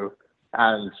 you know,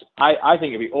 and I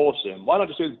think it'd be awesome. Why not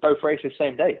just do both races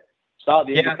same day? Start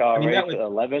the IndyCar race at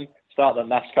 11, start the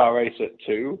NASCAR race at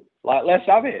 2. Like, let's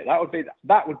have it.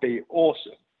 That would be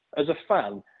awesome. As a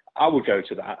fan, I would go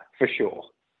to that for sure.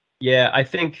 Yeah, I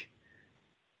think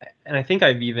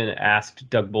I've even asked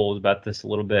Doug Bowles about this a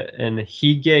little bit, and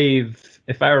he gave,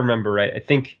 if I remember right, I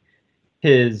think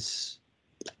his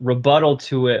rebuttal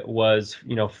to it was,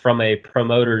 from a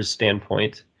promoter's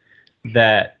standpoint,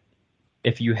 that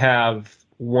if you have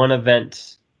one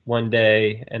event one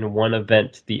day and one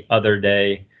event the other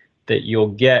day, that you'll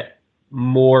get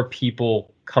more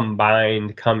people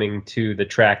combined coming to the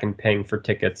track and paying for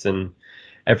tickets and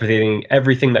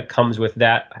everything that comes with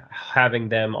that, having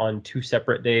them on 2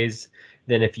 separate days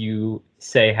than if you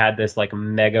say had this like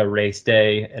mega race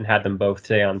day and had them both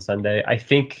say on Sunday. I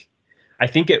think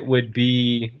it would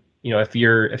be,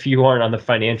 if you aren't on the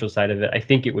financial side of it, I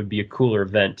think it would be a cooler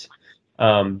event,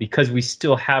 because we've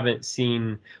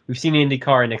seen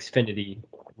IndyCar and Xfinity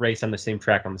race on the same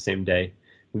track on the same day.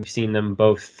 We've seen them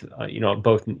both,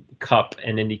 both Cup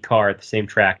and IndyCar at the same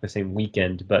track, the same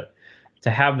weekend, but to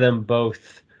have them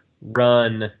both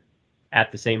run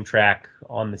at the same track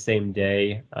on the same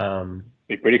day,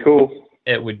 be pretty cool.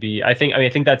 It would be. I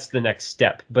think that's the next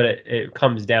step. But it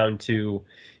comes down to,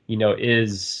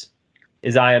 is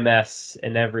IMS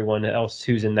and everyone else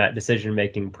who's in that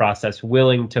decision-making process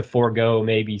willing to forego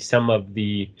maybe some of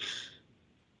the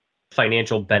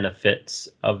financial benefits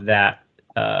of that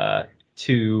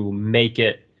to make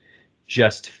it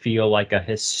just feel like a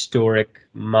historic,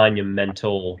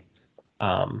 monumental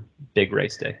big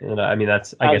race day. And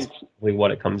that's, I guess, really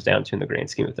what it comes down to in the grand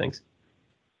scheme of things.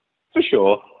 For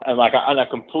sure. And I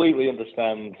completely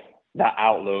understand that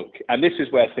outlook. And this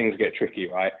is where things get tricky,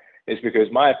 right? It's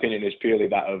because my opinion is purely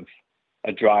that of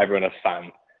a driver and a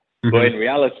fan. Mm-hmm. But in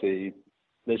reality,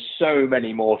 there's so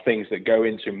many more things that go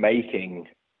into making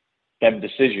them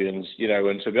decisions,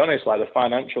 and to be honest, like the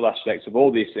financial aspects of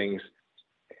all these things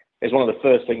is one of the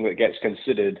first things that gets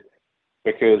considered,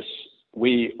 because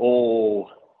we all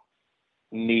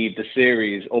need the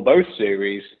series or both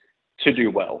series to do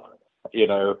well,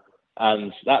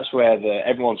 and that's where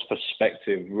everyone's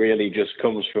perspective really just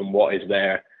comes from what is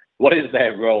their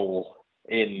role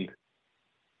in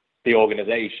the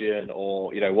organization,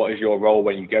 or, what is your role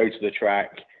when you go to the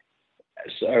track.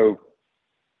 So,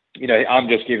 I'm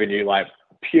just giving you like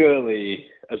purely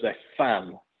as a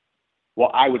fan,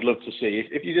 what I would love to see.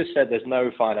 If you just said there's no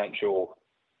financial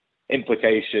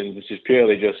implications, this is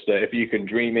purely just that if you can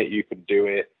dream it, you can do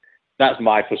it. That's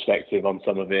my perspective on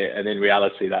some of it. And in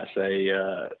reality, that's probably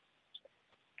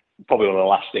one of the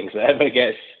last things that ever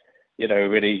gets,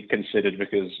 really considered,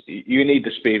 because you need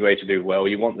the Speedway to do well.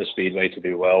 You want the Speedway to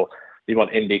do well. You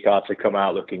want IndyCar to come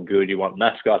out looking good. You want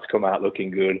NASCAR to come out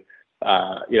looking good.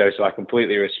 So I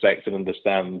completely respect and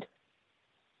understand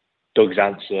Doug's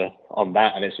answer on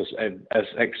that, and it's an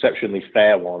exceptionally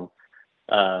fair one.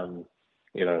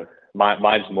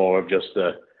 Mine's more of just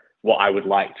what I would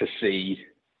like to see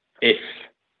if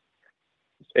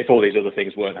all these other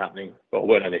things weren't happening or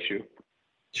weren't an issue.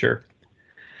 Sure.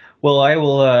 Well, I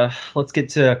will. Let's get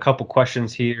to a couple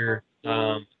questions here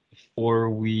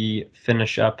before we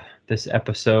finish up this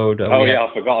episode.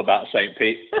 I forgot about St.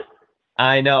 Pete.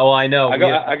 I know. I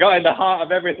got in the heart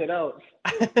of everything else.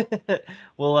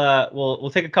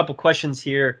 We'll take a couple questions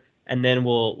here, and then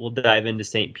we'll dive into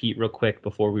St. Pete real quick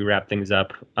before we wrap things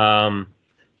up.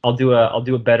 I'll do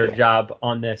a better job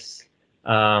on this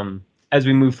as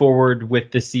we move forward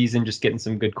with this season. Just getting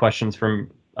some good questions from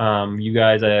you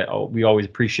guys. We always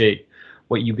appreciate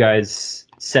what you guys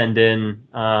send in.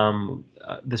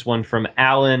 This one from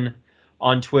Alan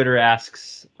on Twitter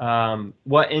asks,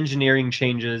 what engineering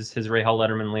changes has Rahal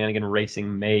Letterman Lanigan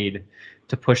Racing made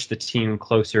to push the team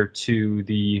closer to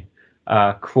the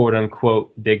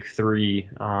quote-unquote Big Three?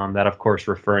 That, of course,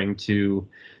 referring to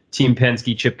Team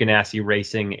Penske, Chip Ganassi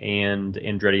Racing, and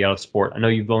Andretti Autosport. I know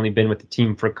you've only been with the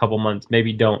team for a couple months,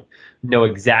 maybe don't know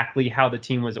exactly how the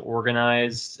team was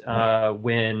organized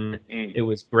when it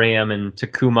was Graham and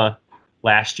Takuma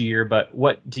last year. But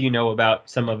what do you know about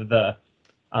some of the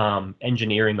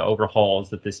engineering overhauls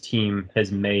that this team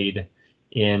has made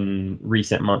in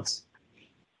recent months?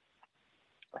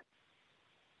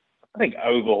 I think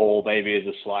overhaul maybe is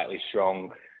a slightly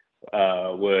strong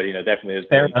word. Definitely has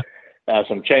been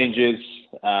some changes.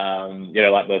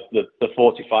 Like the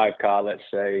 45 car, let's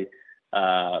say.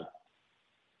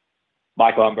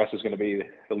 Michael Ambras is going to be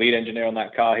the lead engineer on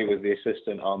that car. He was the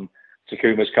assistant on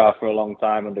Takuma's car for a long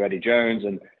time under Eddie Jones,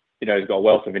 and he's got a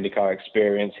wealth of IndyCar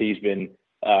experience. He's been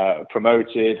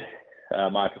promoted.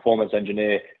 My performance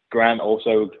engineer Grant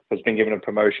also has been given a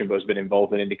promotion, but has been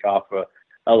involved in IndyCar for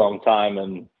a long time,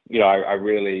 and I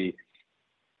really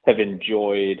have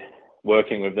enjoyed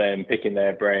working with them, picking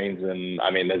their brains, and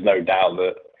I mean, there's no doubt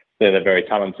that they're very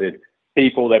talented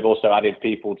people. They've also added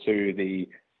people to the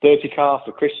 30 car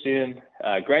for Christian.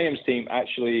 Graham's team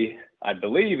actually, I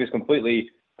believe, is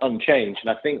completely unchanged, and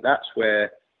I think that's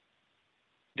where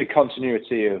the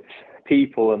continuity of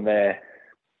people and their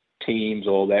teams,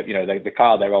 or their the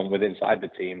car they're on with inside the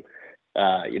team,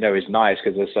 is nice,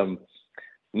 because there's some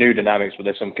new dynamics, but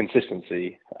there's some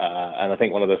consistency. And I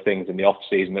think one of the things in the off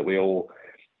season that we all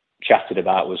chatted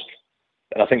about was,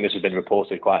 and I think this has been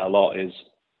reported quite a lot, is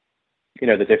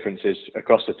the differences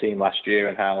across the team last year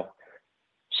and how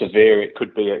severe it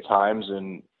could be at times,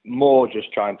 and more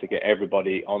just trying to get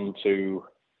everybody onto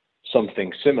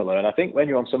something similar. And I think when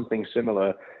you're on something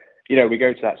similar, we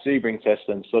go to that Sebring test,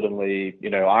 and suddenly,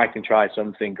 I can try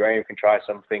something, Graham can try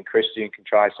something, Christian can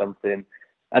try something,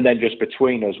 and then just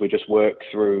between us, we just work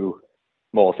through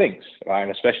more things, right?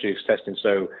 And especially if testing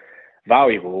so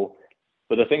valuable.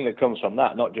 But the thing that comes from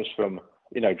that, not just from,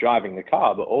 driving the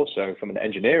car, but also from an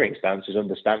engineering stance, is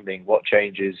understanding what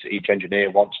changes each engineer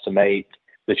wants to make,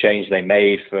 the change they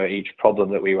made for each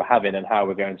problem that we were having, and how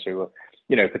we're going to,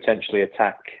 potentially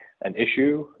attack an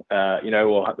issue, or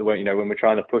when we're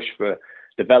trying to push for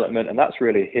development. And that's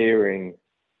really hearing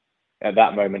at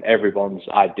that moment everyone's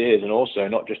ideas, and also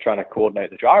not just trying to coordinate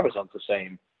the drivers onto the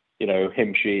same,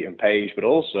 hymn sheet and page, but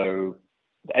also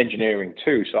the engineering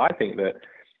too. So I think that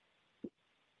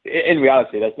in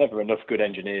reality, there's never enough good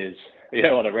engineers,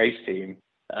 on a race team.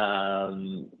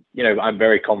 I'm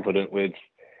very confident with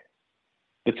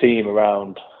the team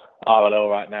around RLL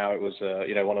right now. It was,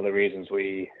 one of the reasons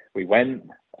we went.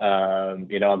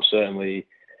 I'm certainly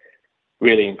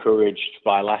really encouraged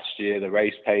by last year, the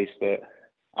race pace that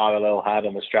RLL had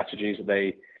and the strategies that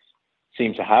they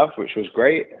seem to have, which was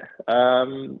great.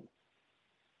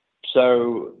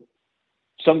 So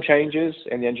some changes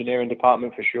in the engineering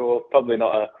department for sure. Probably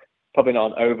not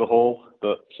an overhaul,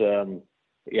 but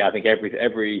I think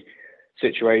every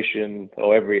situation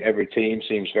or every team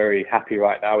seems very happy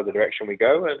right now with the direction we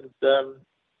go, and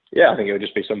I think it would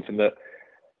just be something that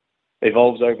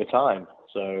evolves over time.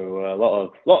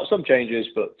 So some changes,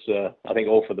 but I think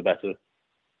all for the better.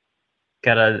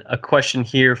 Got a question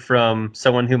here from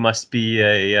someone who must be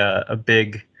a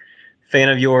big fan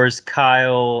of yours.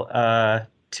 Kyle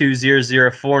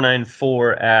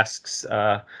 200494 asks,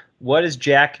 what is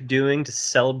Jack doing to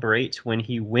celebrate when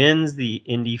he wins the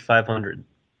Indy 500?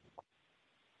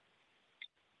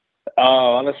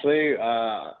 Oh, honestly,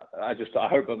 I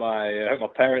hope that my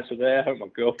parents are there. I hope my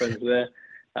girlfriend's there.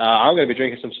 I'm going to be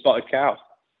drinking some Spotted Cow.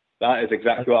 That is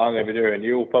exactly what I'm going to be doing.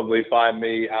 You'll probably find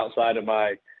me outside of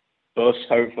my bus,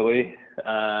 hopefully,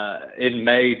 in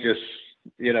May, just,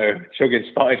 chugging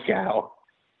Spotted Cow.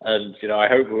 And, I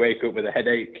hope we wake up with a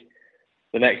headache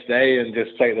the next day and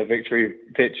just take the victory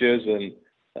pictures. And,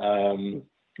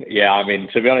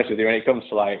 to be honest with you, when it comes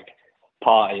to like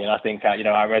partying, I think,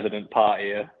 our resident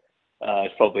partier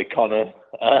is probably Connor,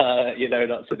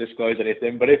 not to disclose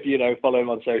anything. But if, follow him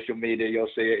on social media, you'll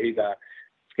see it.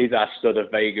 He's our stud of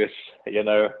Vegas,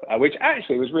 which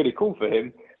actually was really cool for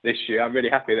him this year. I'm really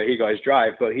happy that he got his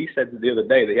drive. But he said the other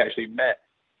day that he actually met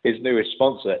his newest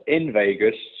sponsor in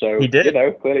Vegas. So, he did.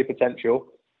 Clearly potential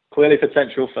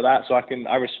for that. So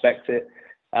I respect it.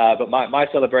 But my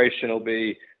celebration will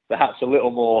be perhaps a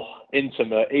little more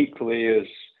intimate, equally as,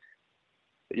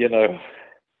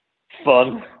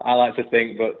 fun, I like to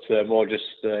think, but more just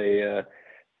a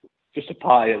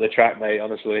party at the track, mate,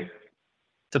 honestly.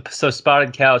 So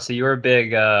Spotted Cow, so you're a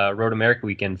big Road America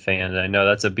Weekend fan. I know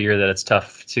that's a beer that it's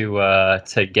tough to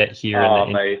get here.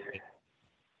 Mate,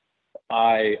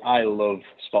 I love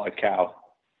Spotted Cow.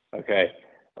 Okay,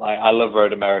 I love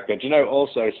Road America. Do you know,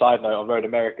 also, side note on Road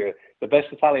America, the best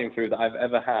Italian food that I've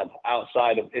ever had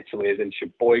outside of Italy is in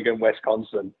Sheboygan,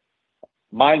 Wisconsin.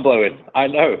 Mind blowing. I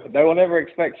know. No one ever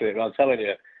expects it, but I'm telling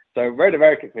you. So Road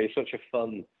America for me is such a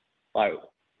fun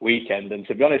weekend, and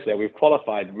to be honest, we've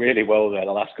qualified really well there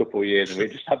the last couple of years, and we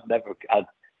just have never had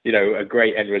a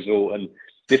great end result. And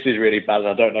this is really bad. And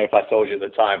I don't know if I told you at the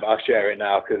time, but I'll share it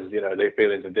now because, the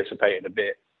feelings have dissipated a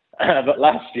bit. But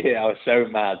last year I was so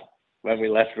mad when we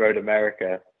left Road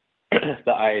America that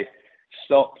I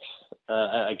stopped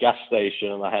at a gas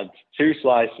station and I had 2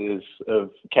 slices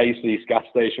of Casey's gas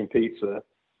station pizza.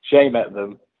 Shame at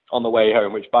them on the way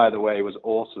home, which by the way was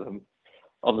awesome.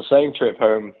 On the same trip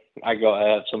home, I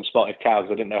got some spotted cows.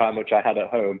 I didn't know how much I had at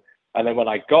home. And then when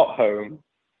I got home,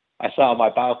 I sat on my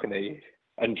balcony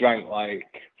and drank like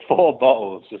 4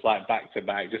 bottles, just like back to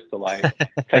back, just to like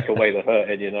take away the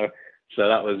hurting. So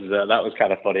that was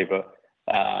kind of funny. But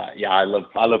yeah, I love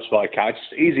spotted cow. It's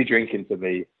just easy drinking to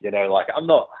me. Like I'm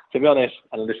not, to be honest,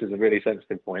 and this is a really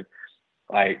sensitive point.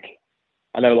 Like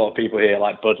I know a lot of people here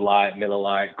like Bud Light, Miller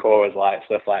Lite, Coors Light,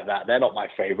 stuff like that. They're not my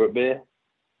favorite beer.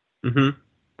 Mm-hmm.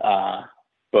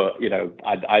 But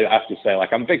I have to say,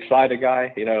 like I'm a big cider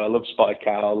guy. I love spotted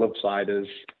cow. I love ciders.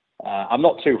 I'm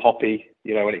not too hoppy,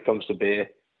 when it comes to beer,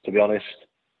 to be honest.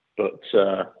 But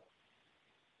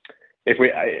if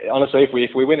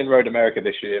we win in Road America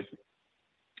this year,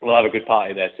 we'll have a good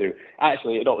party there too.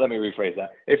 Actually, let me rephrase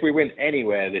that. If we win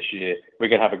anywhere this year, we're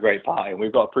gonna have a great party, and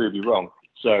we've got to prove you wrong.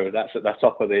 So that's at the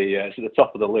top of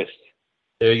the list.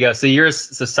 There you go. So you're a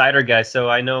cider guy. So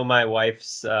I know my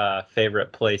wife's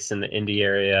favorite place in the Indy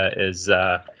area is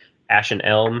Ash and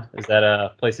Elm. Is that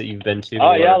a place that you've been to?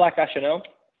 Oh yeah, I like Ash and Elm.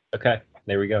 Okay,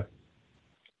 there we go.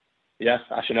 Yeah,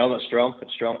 Ash and Elm, it's strong.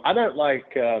 I don't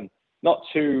like not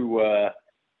too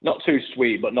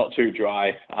sweet, but not too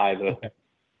dry either. Okay.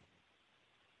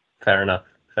 Fair enough.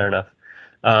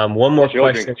 One more What's your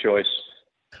question. drink choice?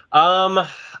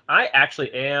 I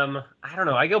actually am. I don't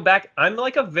know. I go back. I'm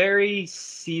like a very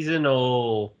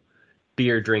seasonal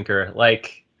beer drinker.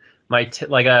 Like I'll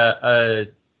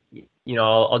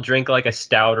drink like a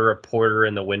stout or a porter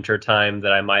in the winter time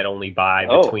that I might only buy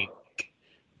between,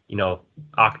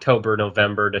 October,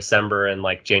 November, December, and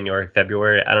like January,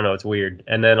 February. I don't know. It's weird.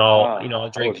 And then I'll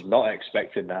drink. I was not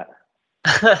expecting that.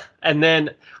 And then,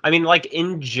 I mean, like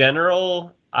in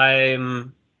general,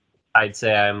 I'd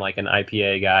say I'm like an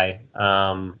IPA guy.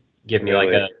 Give me Really?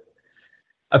 like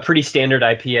a pretty standard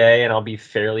IPA and I'll be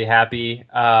fairly happy.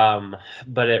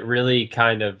 But it really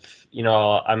kind of,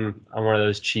 I'm one of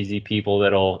those cheesy people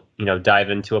that'll, dive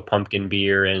into a pumpkin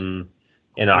beer in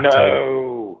October.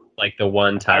 No. Like the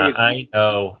one time.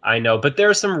 I know, but there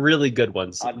are some really good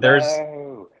ones.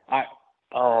 Oh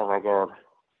my God.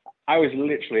 I was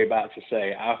literally about to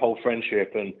say our whole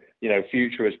friendship and,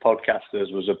 future as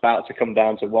podcasters was about to come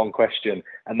down to one question.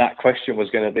 And that question was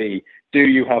going to be, do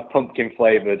you have pumpkin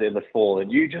flavored in the fall?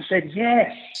 And you just said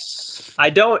yes.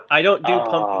 I don't do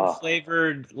pumpkin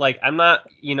flavored. Like I'm not,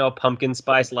 pumpkin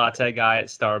spice latte guy at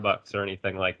Starbucks or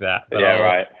anything like that. But yeah,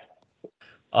 right.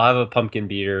 I'll have a pumpkin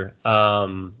beer. I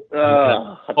don't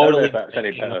know if that's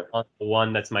any better. On the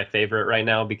one that's my favorite right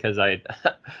now because I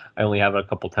only have it a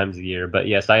couple times a year. But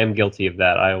yes, I am guilty of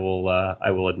that. I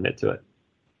will admit to it.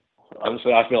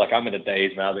 Honestly, I feel like I'm in a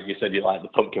daze now that you said you like the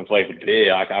pumpkin flavored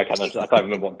beer. I can't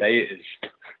remember what day it is.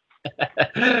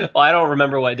 Well, I don't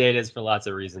remember what day it is for lots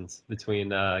of reasons. Between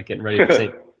getting ready for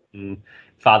St. and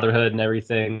fatherhood and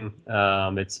everything,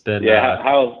 it's been. Yeah,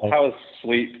 how has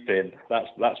sleep been?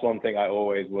 That's one thing I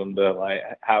always wonder. Like,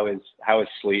 how has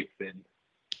sleep been?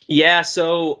 Yeah,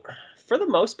 so for the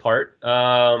most part,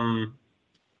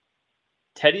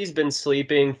 Teddy's been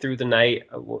sleeping through the night.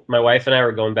 My wife and I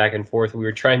were going back and forth. We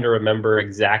were trying to remember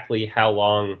exactly how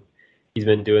long he's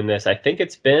been doing this. I think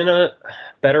it's been a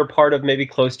better part of maybe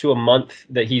close to a month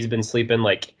that he's been sleeping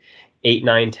like 8,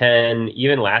 9, 10,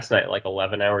 even last night, like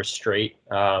 11 hours straight,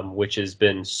 which has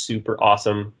been super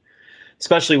awesome,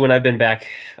 especially when I've been back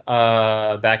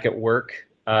at work.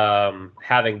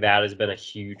 Having that has been a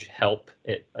huge help.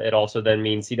 It also then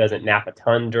means he doesn't nap a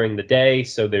ton during the day.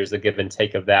 So there's a give and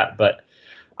take of that. But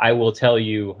I will tell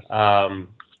you,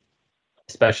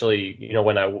 especially,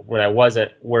 when I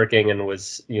wasn't working and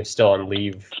was, still on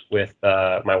leave with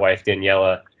my wife,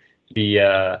 Daniela,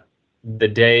 the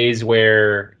days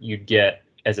where you'd get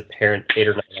as a parent 8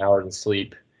 or 9 hours of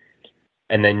sleep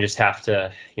and then just have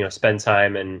to, spend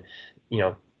time and,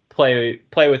 play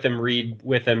with him, read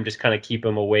with him, just kind of keep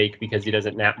him awake because he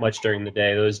doesn't nap much during the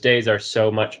day. Those days are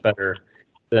so much better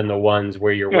than the ones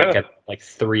where you're waking up like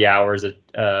 3 hours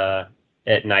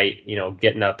at night,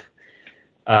 getting up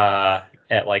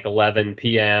at like 11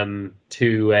 p.m.,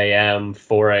 2 a.m.,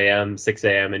 4 a.m., 6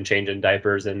 a.m. and changing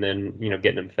diapers and then,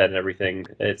 getting them fed and everything.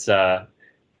 It's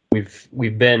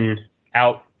we've been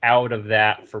out of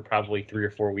that for probably 3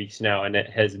 or 4 weeks now, and it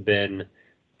has been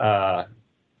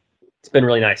it's been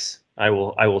really nice. I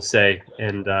will say,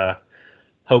 and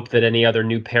hope that any other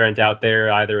new parent out there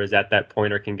either is at that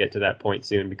point or can get to that point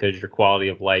soon, because your quality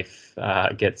of life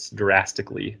gets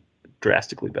drastically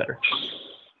better.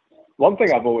 One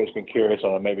thing I've always been curious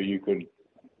on, and maybe you could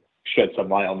shed some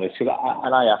light on this, because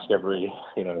I ask every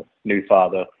new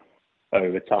father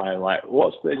over time, like,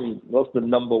 what's the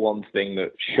number one thing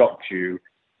that shocked you,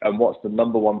 and what's the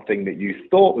number one thing that you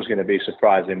thought was going to be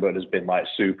surprising but has been like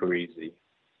super easy,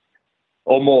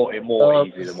 or more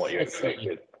easy than what you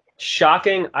expected?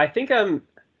 Shocking. I think I'm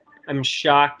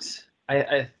shocked.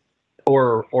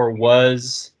 Or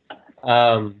was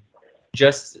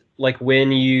just like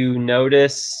when you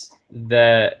notice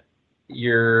that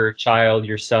your child,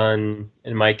 your son,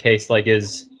 in my case, like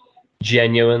is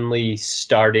genuinely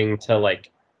starting to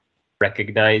like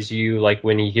recognize you, like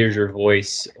when he hears your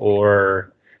voice,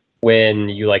 or when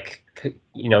you like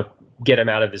get him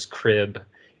out of his crib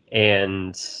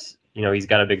and he's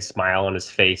got a big smile on his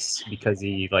face because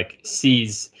he like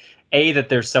sees A, that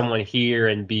there's someone here,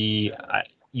 and B,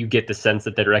 you get the sense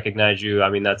that they recognize you. I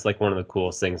mean, that's like one of the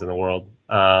coolest things in the world,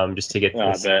 just to get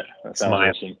this smile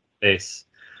on his face.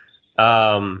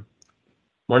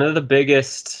 One of the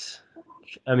biggest,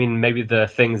 I mean, maybe the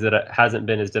things that hasn't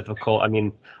been as difficult. I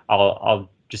mean, I'll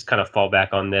just kind of fall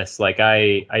back on this. Like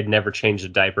I'd never changed a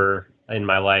diaper in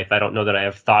my life. I don't know that I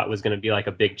have thought it was going to be like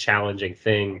a big challenging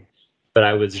thing, but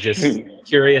I was just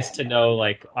curious to know,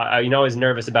 like, I was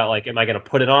nervous about, like, am I going to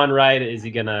put it on right? Is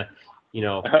he going to,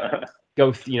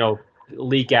 go,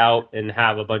 leak out and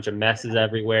have a bunch of messes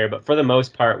everywhere? But for the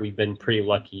most part, we've been pretty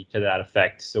lucky to that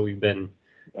effect. So we've been,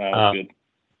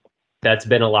 that's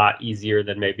been a lot easier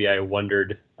than maybe I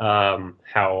wondered how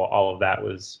all of that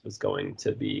was going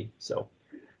to be. So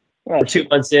we're 2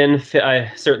 months in. I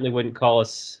certainly wouldn't call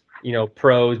us,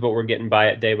 pros, but we're getting by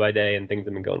it day by day, and things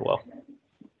have been going well.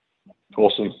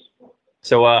 Awesome.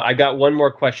 So I got one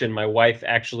more question. My wife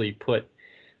actually put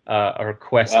a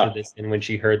request for this in when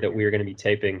she heard that we were going to be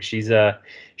taping.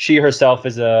 She herself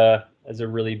is a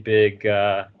really big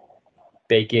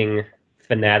baking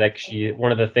fanatic.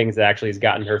 One of the things that actually has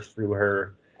gotten her through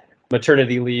her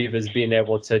maternity leave is being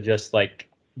able to just like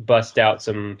bust out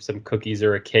some cookies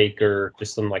or a cake or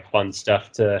just some like fun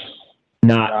stuff to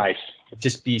not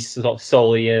just be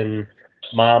solely in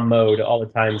mom mode all the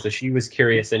time. So she was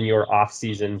curious, in your off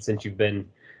season, since you've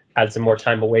had some more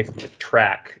time away from the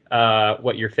track,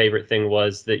 what your favorite thing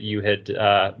was that you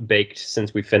had baked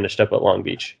since we finished up at Long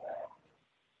Beach.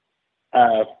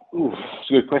 That's a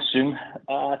good question.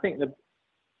 I think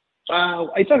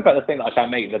I talk about the thing that I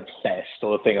make the best,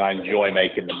 or the thing I enjoy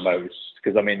making the most,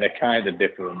 because I mean they're kind of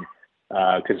different.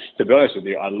 Because to be honest with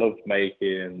you, I love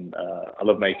making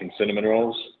cinnamon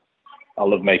rolls. I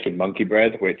love making monkey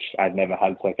bread, which I'd never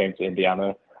had until I came to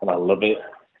Indiana, and I love it.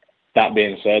 That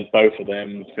being said, both of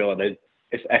them feel like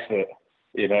it's effort,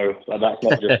 and that's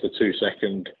not just a 2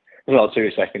 second. It's not a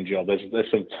 2 second job. There's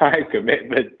some time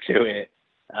commitment to it,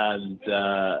 and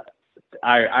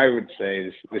I would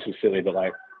say this is silly, but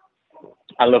like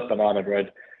I love banana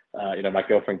bread. My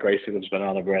girlfriend Gracie loves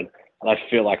banana bread, and I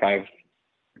feel like I'm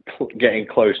getting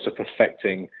close to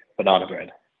perfecting banana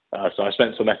bread. So I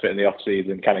spent some effort in the off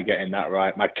season kind of getting that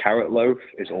right. My carrot loaf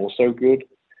is also good.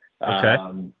 Okay.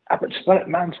 But to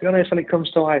be honest, when it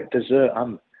comes to like dessert,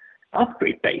 I'm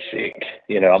pretty basic.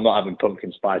 I'm not having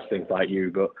pumpkin spice things like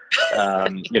you, but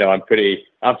I'm pretty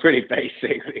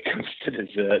basic when it comes to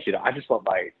desserts. I just want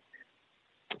like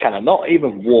kind of not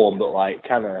even warm, but like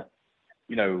kind of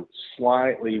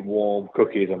slightly warm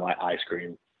cookies and like ice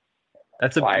cream.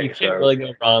 That's you can't really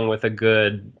go wrong with a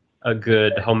good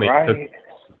homemade cookie.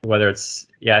 Whether it's,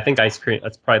 I think ice cream,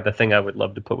 that's probably the thing I would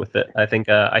love to put with it. I think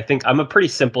I'm a pretty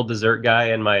simple dessert guy,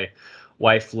 and my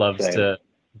wife loves to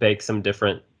bake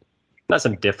not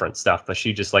some different stuff, but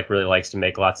she just like really likes to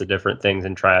make lots of different things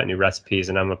and try out new recipes.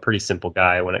 And I'm a pretty simple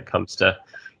guy when it comes to,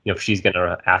 if she's going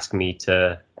to ask me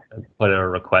to put a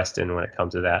request in when it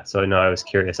comes to that. So no, I was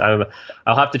curious. I'll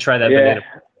have to try that banana.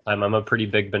 I'm a pretty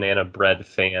big banana bread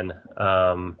fan,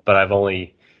 but I've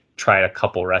only tried a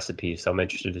couple recipes, so I'm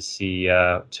interested to see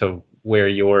to where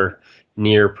your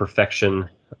near perfection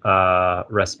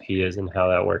recipe is and how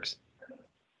that works.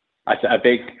 I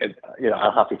think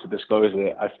I'm happy to disclose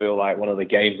it. I feel like one of the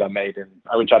games I made,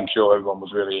 which I'm sure everyone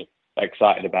was really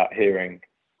excited about hearing,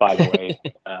 by the way,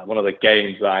 one of the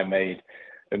games that I made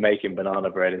in making banana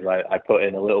bread is I put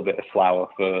in a little bit of flour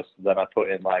first, then I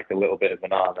put in like a little bit of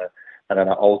banana, and then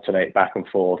I alternate back and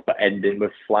forth, but ending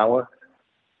with flour.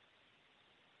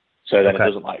 So then it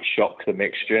doesn't like shock the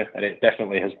mixture, and it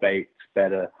definitely has baked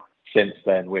better since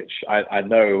then, which I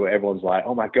know everyone's like,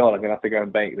 oh my God, I'm going to have to go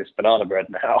and bake this banana bread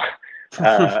now,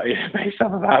 based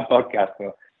off of our podcast.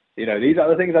 But these are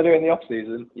the things I do in the off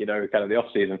season. Kind of the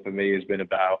off season for me has been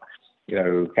about,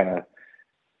 kind of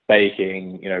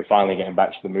baking, finally getting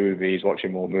back to the movies,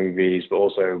 watching more movies, but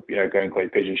also, going play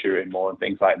pigeon shooting more and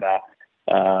things like that.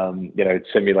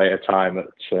 Simulator time at,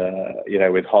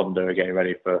 with Honda getting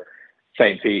ready for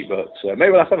St. Pete. But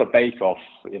maybe let's have a bake off,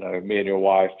 me and your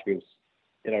wife, because,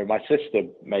 my sister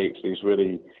makes these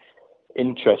really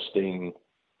interesting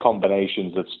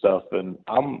combinations of stuff, and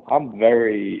I'm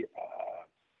very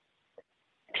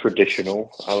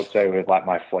traditional, I would say, with like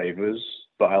my flavors,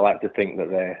 but I like to think that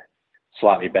they're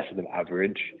slightly better than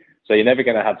average. So you're never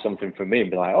going to have something from me and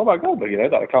be like, oh my god, but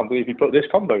that I can't believe you put this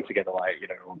combo together. Like,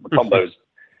 the combos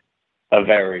are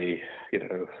very,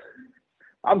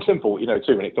 I'm simple,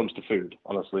 too, when it comes to food,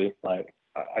 honestly. Like,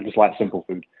 I just like simple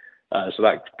food. So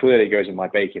that clearly goes in my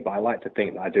baking, but I like to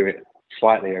think that I do it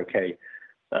slightly okay.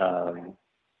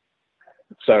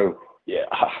 So yeah,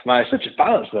 man, it's such a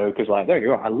balance though, because like, don't get me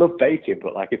wrong, I love baking,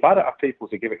 but like, if I don't have people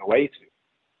to give it away to,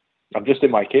 I'm just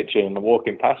in my kitchen and I'm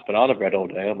walking past banana bread all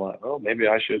day. I'm like, oh, maybe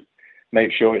I should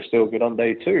make sure it's still good on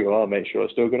day 2, or I'll make sure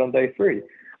it's still good on day 3.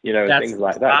 Things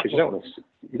like that, because you don't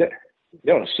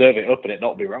want to serve it up and it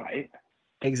not be right.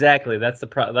 Exactly. That's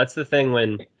the thing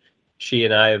when she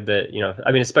and I have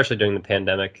been, especially during the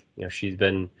pandemic, she's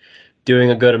been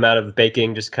doing a good amount of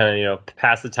baking, just kind of,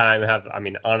 pass the time,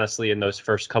 honestly, in those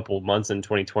first couple of months in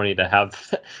 2020 to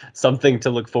have something to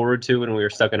look forward to when we were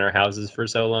stuck in our houses for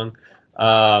so long.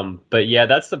 But yeah,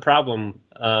 that's the problem.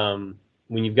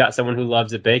 When you've got someone who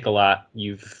loves to bake a lot,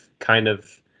 you've kind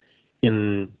of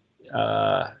in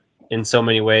so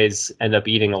many ways end up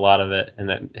eating a lot of it. And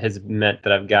that has meant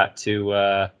that I've got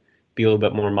to, be a little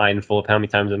bit more mindful of how many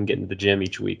times I'm getting to the gym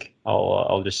each week.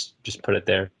 I'll just put it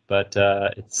there. But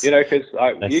it's because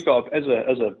you got as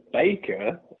a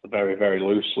baker, very very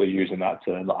loosely using that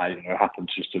term that I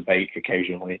happens just to bake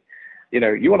occasionally.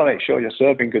 You want to make sure you're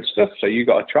serving good stuff, so you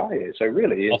got to try it. So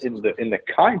really, in the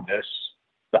kindness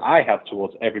that I have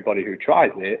towards everybody who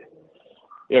tries it,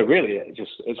 really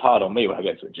it's hard on me when I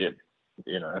get to the gym,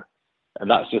 and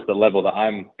that's just the level that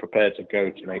I'm prepared to go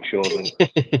to make sure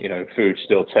that food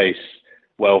still tastes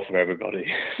well for everybody.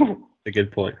 A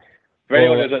good point. For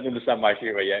anyone who doesn't understand my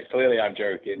humor yet, clearly I'm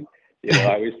joking. We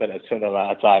spent a ton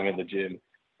amount of time in the gym,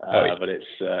 but it's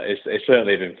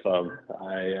certainly been fun.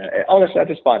 Honestly, I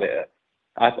just find it.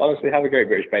 I honestly have a great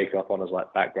British Bake Off on as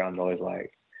like background noise,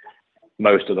 like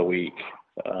most of the week.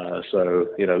 So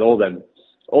all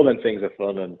them things are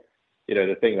fun, and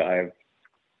the thing that I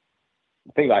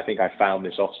think I found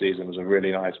this off season was a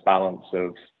really nice balance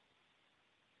of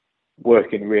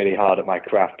working really hard at my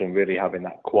craft and really having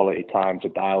that quality time to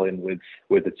dial in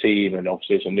with the team. And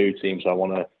obviously it's a new team, so I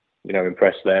want to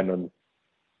impress them and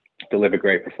deliver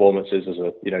great performances as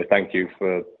a thank you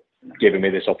for giving me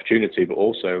this opportunity, but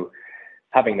also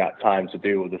having that time to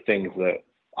do the things that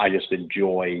I just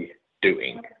enjoy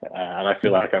doing. And I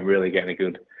feel like I'm really getting a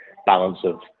good balance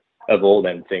of all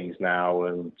them things now.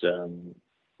 And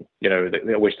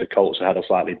I wish the Colts had a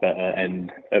slightly better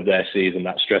end of their season.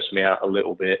 That stressed me out a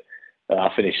little bit.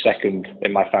 I finished second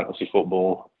in my fantasy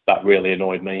football. That really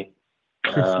annoyed me.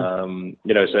 So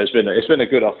it's been a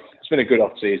good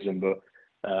off season, but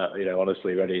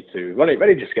honestly, ready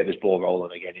to just get this ball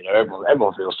rolling again.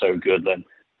 Everyone feels so good. Then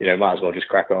might as well just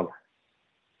crack on.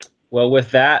 Well,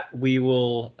 with that, we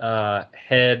will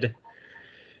head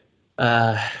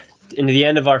into the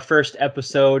end of our first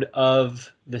episode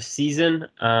of the season.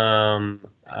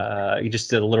 Just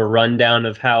did a little rundown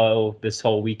of how this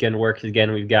whole weekend works.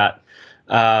 Again, we've got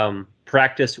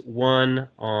practice 1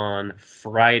 on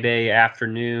Friday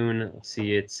afternoon. Let's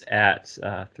see, it's at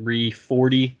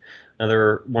 3:40.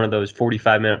 Another one of those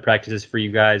 45-minute practices for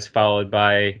you guys, followed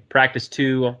by practice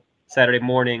 2 Saturday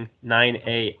morning, 9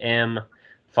 a.m.,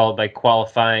 followed by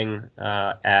qualifying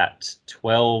at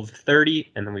 12:30.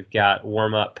 And then we've got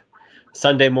warm-up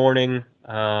Sunday morning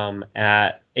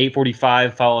at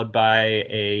 8:45, followed by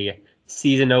a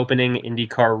season opening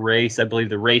IndyCar race. I believe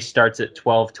the race starts at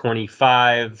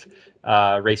 12:25.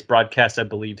 Race broadcast, I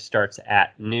believe, starts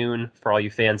at noon for all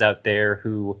you fans out there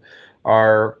who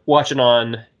are watching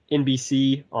on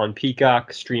NBC, on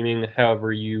Peacock, streaming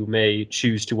however you may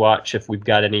choose to watch. If we've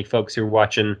got any folks who are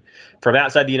watching from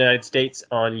outside the United States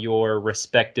on your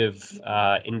respective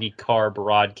IndyCar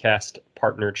broadcast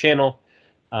partner channel.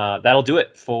 That'll do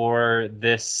it for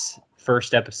this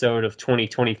first episode of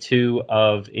 2022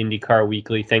 of IndyCar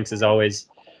Weekly. Thanks as always,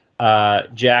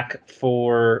 Jack,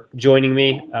 for joining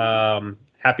me.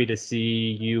 Happy to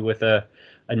see you with a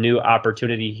new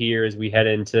opportunity here as we head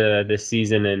into this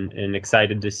season, and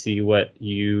excited to see what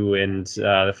you and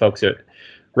the folks at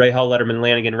Rahal, Letterman,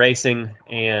 Lanigan Racing,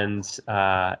 and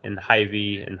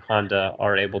Hy-Vee and Honda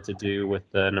are able to do with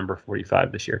the number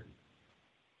 45 this year.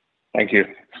 Thank you.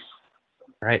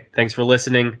 All right. Thanks for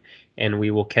listening, and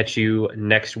we will catch you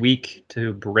next week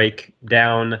to break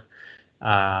down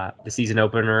the season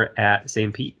opener at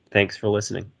St. Pete. Thanks for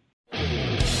listening.